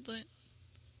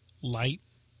 light.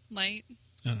 I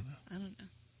don't know.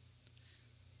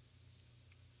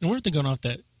 And weren't they going off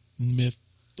that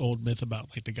old myth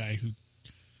about the guy who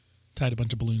tied a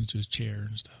bunch of balloons to his chair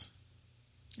and stuff?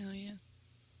 Oh yeah.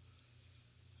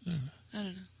 I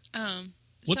don't know.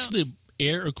 What's the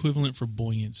air equivalent for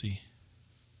buoyancy?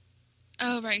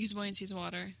 Oh right, because buoyancy is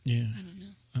water. Yeah.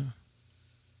 I don't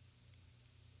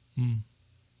know.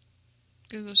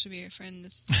 Google should be your friend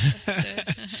this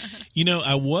episode.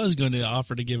 I was going to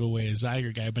offer to give away a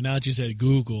Zyger guy, but now that you said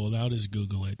Google, I'll just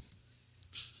Google it.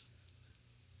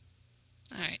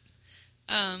 All right.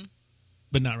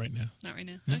 But not right now. Not right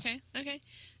now. No? Okay.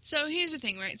 So here's the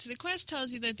thing, right? So the quest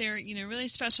tells you that they're, really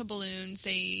special balloons.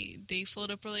 They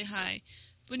float up really high.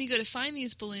 When you go to find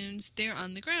these balloons, they're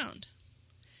on the ground.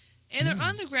 And they're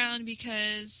on the ground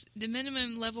because the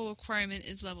minimum level requirement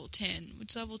is level 10,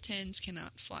 which level 10s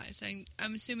cannot fly. So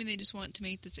I'm assuming they just want to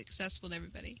make this accessible to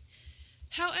everybody.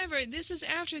 However, this is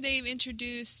after they've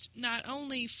introduced not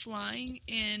only flying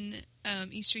in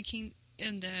Eastern King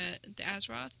in the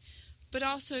Azeroth, but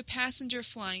also passenger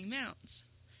flying mounts.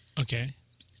 Okay.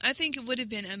 I think it would have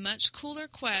been a much cooler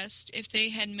quest if they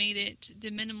had made it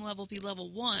the minimum level be level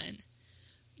 1,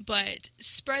 but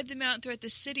spread them out throughout the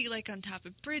city, on top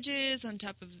of bridges, on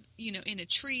top of, in a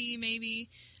tree maybe,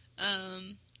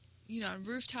 on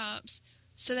rooftops,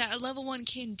 so that a level 1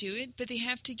 can do it, but they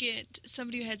have to get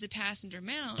somebody who has a passenger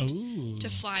mount to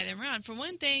fly them around. For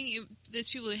one thing, those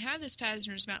people who have this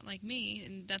passenger's mount like me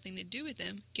and nothing to do with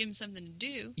them, give them something to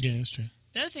do. Yeah, that's true.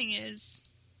 The other thing is,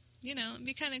 it'd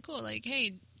be kind of cool.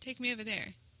 Hey, take me over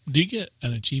there. Do you get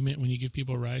an achievement when you give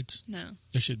people rides? No.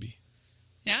 There should be.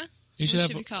 Yeah? What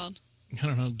should be called? I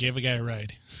don't know. Give a guy a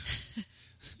ride.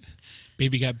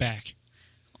 Baby got back.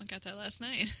 Well, I got that last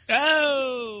night.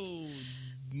 Oh!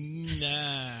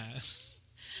 Nah.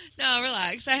 No,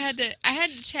 relax. I had to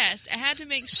test. I had to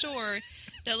make sure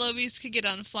that Lobies could get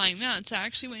on a flying mount. So I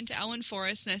actually went to Elwyn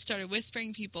Forest and I started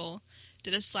whispering people,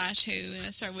 did a /who, and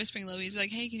I started whispering Lobies,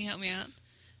 hey, can you help me out?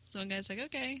 So one guy's like,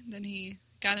 okay. Then he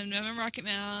got him to my rocket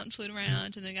mount, flew it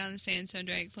around, and then got on the sandstone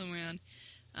drag, flew him around.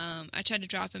 I tried to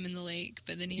drop him in the lake,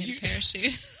 but then he had a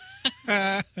parachute.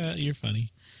 You're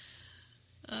funny.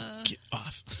 Get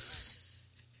off.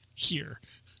 Here.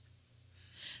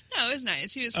 No, it was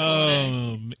nice. He was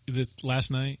cool. This last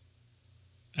night,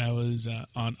 I was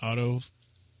on Auto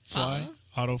Fly.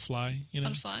 Auto Fly?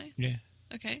 Yeah.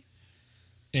 Okay.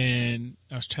 And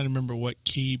I was trying to remember what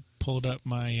key pulled up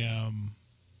my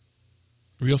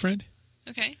real friend.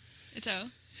 Okay. It's O.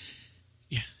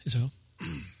 Yeah, it's O.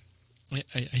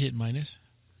 I hit minus.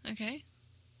 Okay.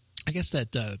 I guess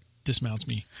that dismounts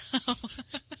me.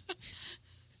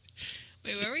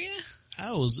 Wait, where were you?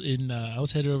 I was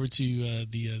headed over to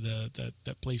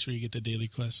that place where you get the daily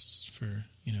quests for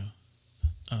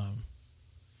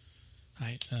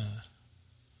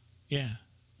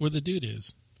where the dude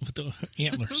is with the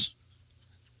antlers.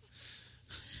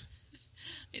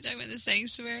 You're talking about the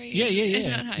sanctuary? Yeah.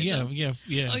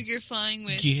 Yeah. Oh, you're flying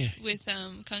with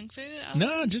Kung Fu?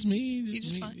 No, just me. You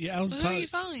just fly? Yeah, I was. Who are you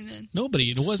following then?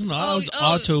 Nobody. It wasn't. I was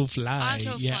Auto Fly.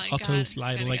 Auto Yeah, Fly. Auto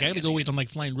Fly. I got to go wait. I'm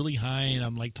flying really high, and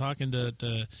I'm talking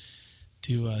to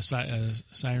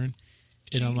Siren,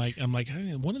 and I'm like,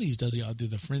 hey, one of these days I'll do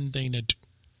the friend thing. And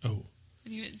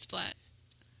you went splat.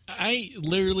 I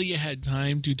literally had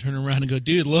time to turn around and go,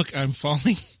 dude, look, I'm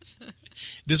falling.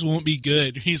 This won't be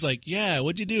good. He's like, yeah,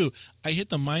 what'd you do? I hit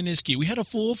the minus key. We had a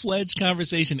full-fledged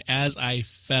conversation as I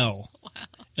fell. Wow.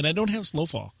 And I don't have slow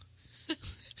fall.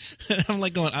 And I'm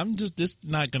going, this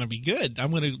not going to be good. I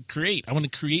want to create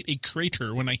a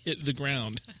crater when I hit the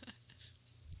ground.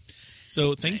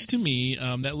 So thanks to me,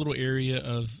 that little area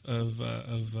of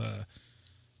that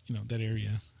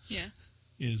area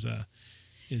is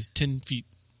 10 feet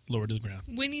lower to the ground.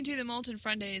 When you do the Molten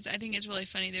Front Days, I think it's really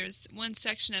funny. There's one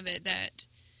section of it that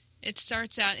it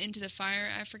starts out into the fire.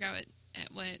 I forgot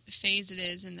what phase it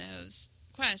is in those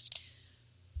quests.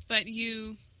 But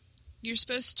you you're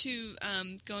supposed to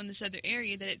go in this other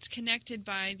area that it's connected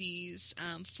by these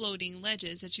floating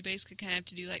ledges that you basically kind of have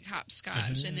to do like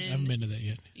hopscotch. And then, I haven't been to that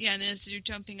yet. Yeah, and then as you're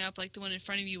jumping up, like the one in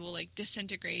front of you will like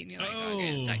disintegrate, and you're like, Oh.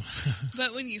 okay, I'm stuck.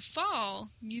 But when you fall,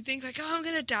 you think like, oh, I'm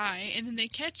gonna die, and then they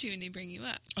catch you and they bring you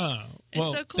up. Oh, It's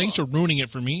well, so cool. thanks for ruining it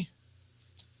for me.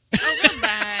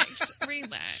 Oh,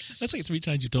 relax. That's like 3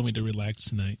 times you told me to relax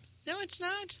tonight. No, it's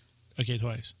not. Okay,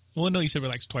 twice. Well, no, you said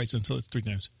relax twice, until it's 3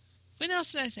 times. When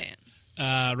else did I say it?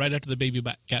 Right after the baby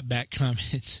got back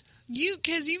comment.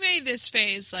 Because you made this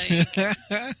face like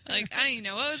I don't even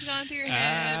know what was going through your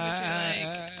head, but you're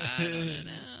like, I don't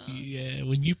know. Yeah,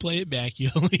 when you play it back,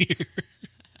 you'll hear.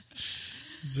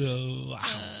 So,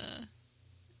 wow.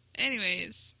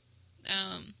 Anyways,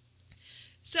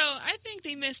 so I think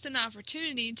they missed an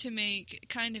opportunity to make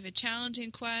kind of a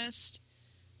challenging quest,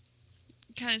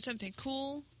 kind of something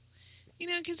cool. You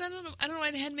know, because I don't know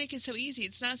why they had to make it so easy.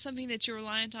 It's not something that you're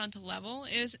reliant on to level.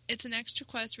 It's an extra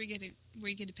quest where you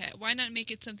get a pet. Why not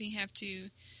make it something you have to?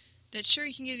 That sure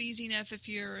you can get it easy enough if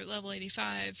you're level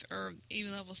 85 or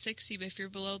even level 60, but if you're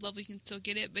below level you can still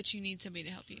get it, but you need somebody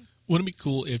to help you. Wouldn't it be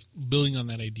cool if, building on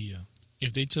that idea,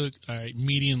 if they took, all right,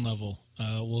 median level,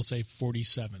 we'll say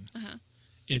 47. Uh-huh.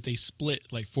 If they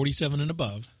split like 47 and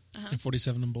above and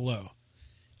 47 and below,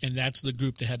 and that's the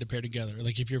group they had to pair together.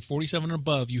 Like if you're 47 and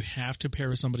above, you have to pair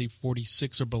with somebody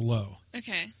 46 or below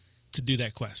Okay. to do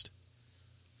that quest.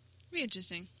 Be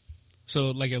interesting. So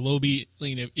like a low B,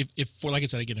 you know, if like I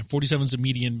said again, if 47 is the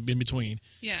median in between,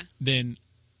 Yeah. then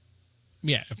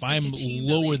yeah, if I'm a team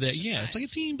lower building that, exercise. it's like a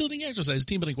team building exercise,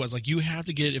 team building quest. Like you have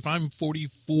to get, if I'm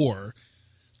 44,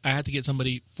 I have to get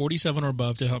somebody 47 or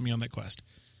above to help me on that quest.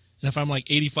 And if I'm like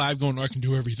 85 going, I can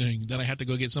do everything, then I have to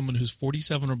go get someone who's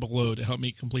 47 or below to help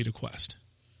me complete a quest.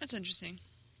 That's interesting.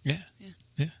 Yeah. Yeah.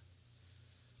 Yeah.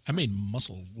 I made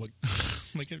muscle like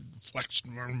like a flexed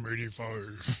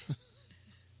 85.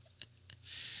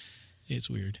 It's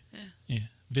weird. Yeah.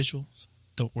 Visuals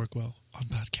don't work well on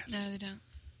podcasts. No, they don't.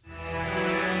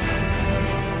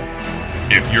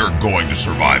 If you're going to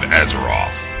survive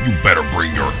Azeroth, you better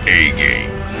bring your A game.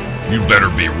 You better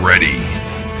be ready.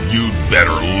 You'd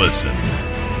better listen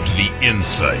to the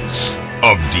insights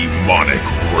of Demonic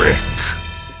Rick.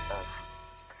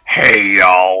 Hey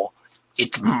y'all,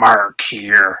 it's Mark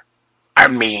here. I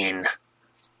mean,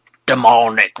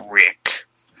 Demonic Rick.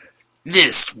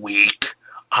 This week,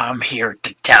 I'm here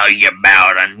to tell you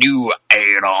about a new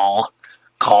add-on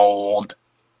called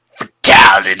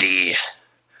Fatality.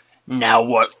 Now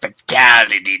what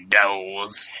Fatality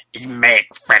does is make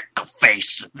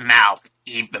Freckleface's mouth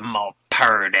even more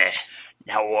purty.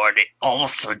 Now what it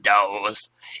also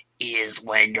does is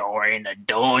when you're in a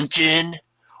dungeon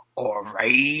or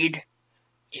raid,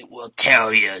 it will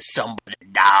tell you somebody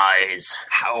dies,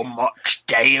 how much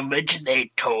damage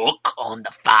they took on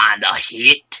the final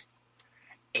hit,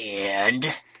 and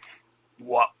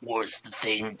what was the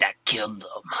thing that killed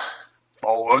them.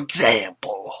 For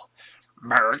example,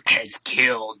 Merc has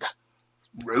killed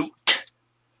Root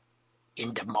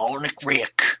in Demonic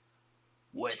Rick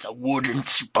with a wooden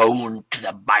spoon to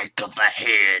the back of the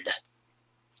head,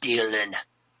 dealing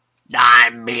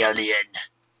 9 million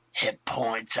hit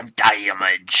points of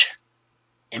damage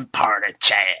in part of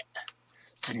chat.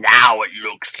 So now it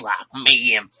looks like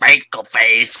me and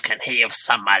Freckleface can have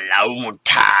some alone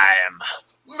time.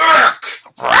 Merc!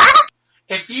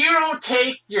 If you don't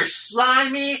take your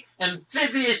slimy,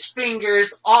 amphibious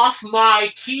fingers off my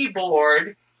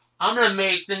keyboard, I'm gonna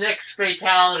make the next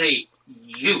fatality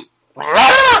you.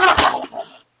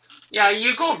 Yeah,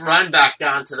 you go run back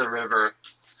down to the river.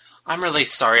 I'm really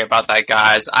sorry about that,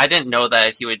 guys. I didn't know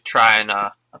that he would try and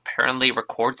apparently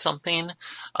record something.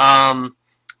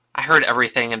 I heard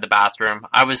everything in the bathroom.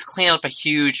 I was cleaning up a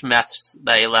huge mess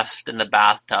that he left in the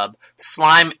bathtub.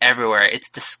 Slime everywhere. It's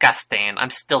disgusting. I'm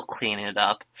still cleaning it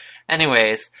up.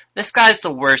 Anyways, this guy's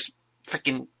the worst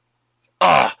freaking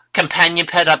companion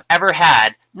pet I've ever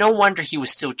had. No wonder he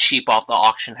was so cheap off the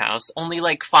auction house. Only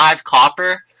like 5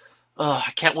 copper.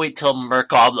 I can't wait till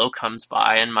Mercoblo comes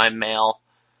by in my mail.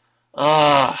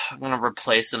 I'm gonna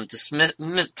replace him. Dismiss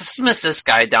this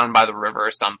guy down by the river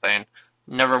or something.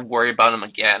 Never worry about him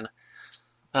again.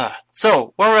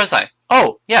 So, where was I?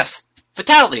 Oh, yes.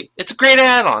 Fatality. It's a great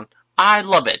add-on. I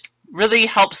love it. Really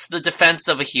helps the defense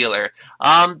of a healer.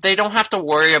 They don't have to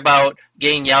worry about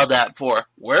getting yelled at for,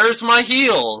 where's my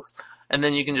heals? And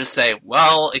then you can just say,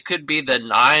 well, it could be the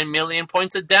 9 million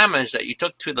points of damage that you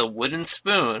took to the wooden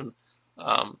spoon.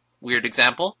 Weird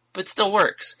example, but still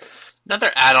works.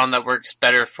 Another add-on that works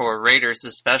better for raiders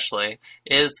especially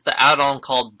is the add-on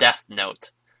called Death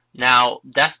Note. Now,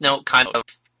 Death Note kind of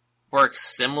works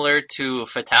similar to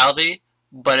Fatality,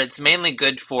 but it's mainly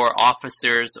good for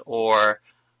officers or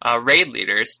raid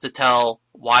leaders to tell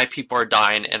why people are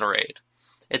dying in a raid.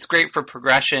 It's great for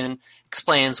progression,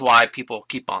 explains why people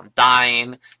keep on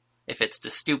dying, if it's the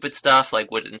stupid stuff like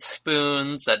wooden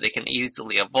spoons that they can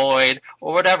easily avoid,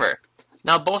 or whatever.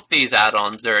 Now both these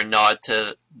add-ons are a nod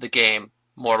to the game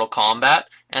Mortal Kombat,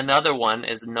 and the other one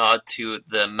is a nod to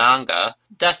the manga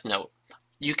Death Note.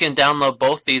 You can download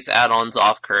both these add-ons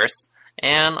off Curse,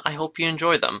 and I hope you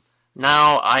enjoy them.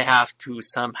 Now I have to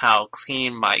somehow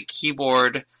clean my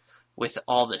keyboard with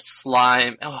all this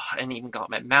slime. Oh, and even got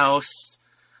my mouse.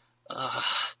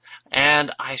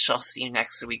 And I shall see you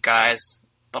next week, guys.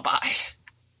 Bye-bye.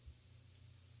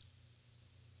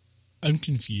 I'm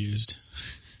confused.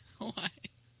 Why?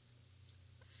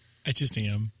 I just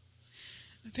am.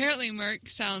 Apparently Merc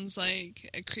sounds like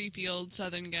a creepy old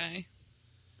southern guy.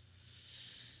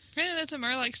 Apparently that's what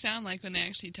Murlocs sound like when they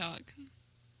actually talk.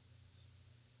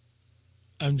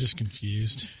 I'm just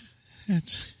confused.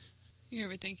 You're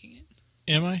overthinking it.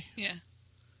 Am I? Yeah.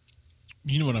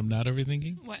 You know what I'm not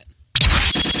overthinking? What?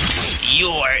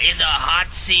 You're in the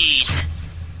hot seat.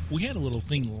 We had a little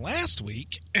thing last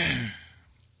week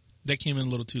that came in a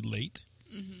little too late.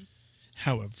 Mm-hmm.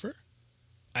 However,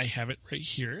 I have it right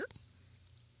here.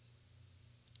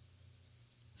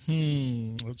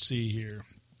 Let's see here.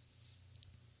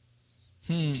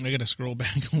 I gotta scroll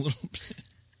back a little bit.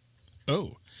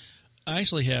 Oh, I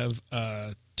actually have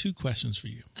 2 questions for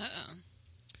you. Uh-oh.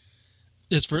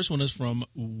 This first one is from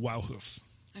Wowhoof.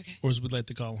 Okay. Or as we'd like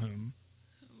to call him.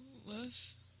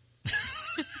 Woof.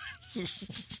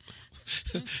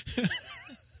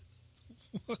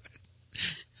 What?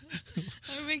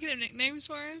 Are we making up nicknames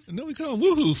for him? No, we call him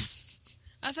Woohoof.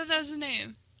 I thought that was his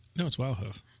name. No, it's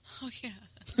Wowhoof. Oh, yeah.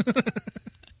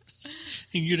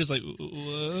 And you're just like,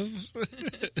 Woof.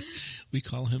 We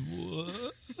call him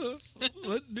Woof.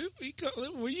 What do we call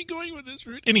him? Where are you going with this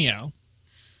route? Anyhow,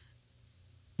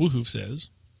 Woohoof says,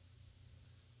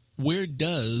 where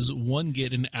does one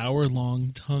get an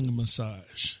hour-long tongue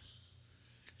massage?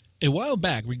 A while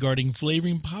back regarding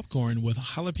flavoring popcorn with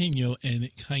jalapeno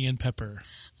and cayenne pepper.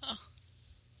 Oh.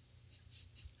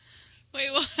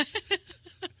 Wait, what?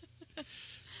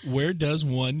 Where does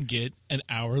one get an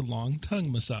hour-long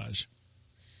tongue massage?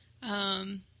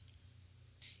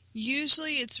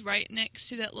 Usually it's right next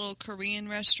to that little Korean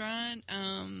restaurant,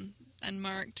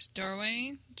 unmarked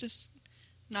doorway. Just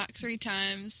knock 3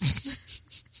 times.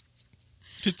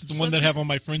 Just the one that I have all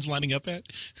my friends lining up at?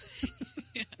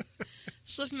 Yeah.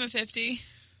 Slip him a 50.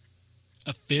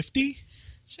 A 50?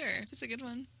 Sure, if it's a good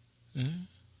one.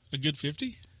 A good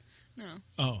 50? No.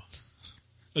 Oh.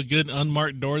 A good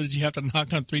unmarked door that you have to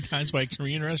knock on 3 times by a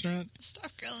Korean restaurant?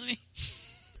 Stop grilling me.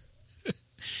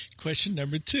 Question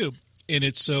number 2, and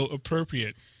it's so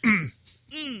appropriate.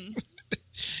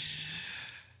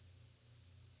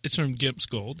 It's from Gimp's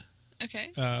Gold. Okay.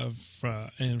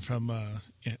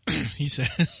 He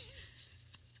says,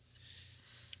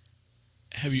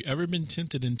 have you ever been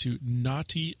tempted into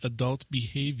naughty adult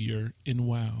behavior in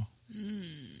WoW? I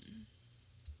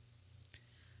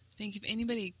think if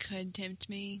anybody could tempt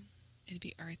me, it'd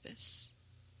be Arthas.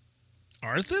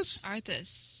 Arthas?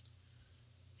 Arthas.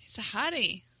 He's a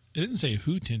hottie. It didn't say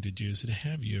who tempted you. It said,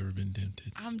 have you ever been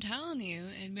tempted? I'm telling you,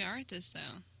 it'd be Arthas,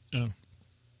 though. Oh.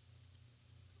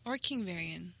 Or King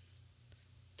Varian.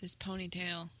 This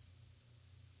ponytail.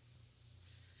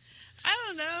 I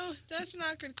don't know. That's an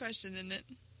awkward question, isn't it?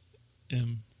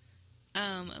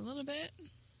 A little bit.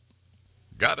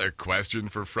 Got a question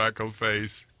for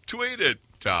Freckleface? Tweet it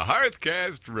to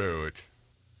Hearthcast Root.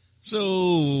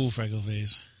 So,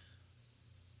 Freckleface,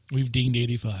 we've dinged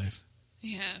 85.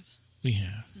 We have. We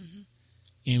have. Mm-hmm.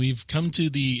 And we've come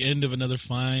to the end of another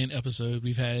fine episode.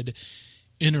 We've had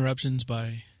interruptions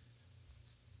by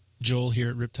Joel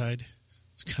here at Riptide.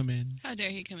 He's come in. How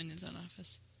dare he come in his own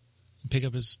office? And pick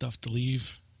up his stuff to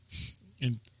leave.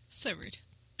 And So rude.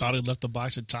 thought he left a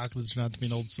box of chocolates turned out to be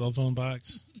an old cell phone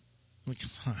box. I mean,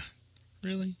 come on.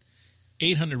 Really?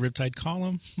 800 Riptide, call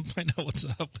him. Find out what's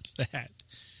up with that.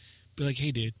 Be like,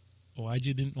 hey, dude, why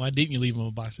didn't you leave him a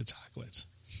box of chocolates?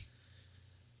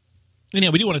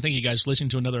 Anyhow, we do want to thank you guys for listening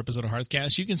to another episode of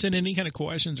Hearthcast. You can send any kind of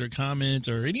questions or comments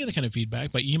or any other kind of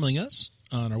feedback by emailing us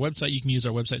on our website. You can use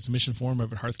our website submission form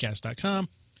over at hearthcast.com.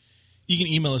 You can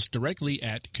email us directly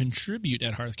at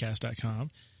contribute@hearthcast.com.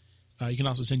 You can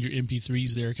also send your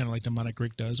MP3s there, kind of like Demonic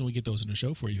Rick does, and we get those in the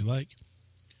show for you if you like.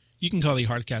 You can call the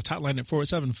Hearthcast hotline at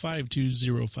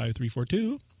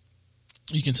 407-520-5342.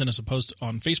 You can send us a post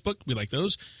on Facebook. We like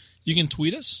those. You can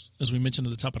tweet us, as we mentioned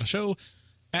at the top of the show,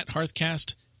 at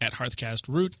Hearthcast, at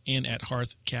HearthcastRoot, and at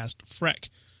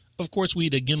HearthcastFreck. Of course,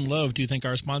 we'd again love to thank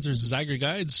our sponsors, Zyger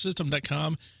Guides,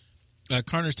 System.com,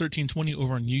 Carnage1320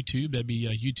 over on YouTube. That'd be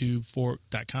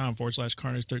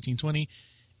youtube.com/Carnage1320.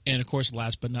 And, of course,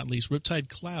 last but not least,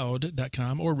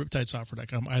 RiptideCloud.com or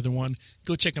RiptideSoftware.com. Either one.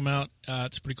 Go check them out.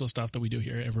 It's pretty cool stuff that we do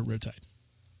here over at Riptide.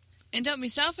 And don't be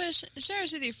selfish. Share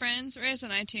us with your friends, rate us on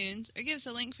iTunes, or give us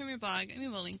a link from your blog, and we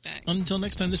will link back. Until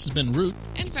next time, this has been Root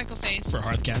And Freckleface for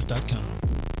Hearthcast.com.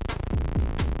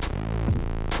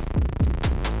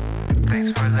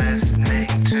 Thanks for listening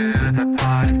to the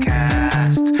podcast.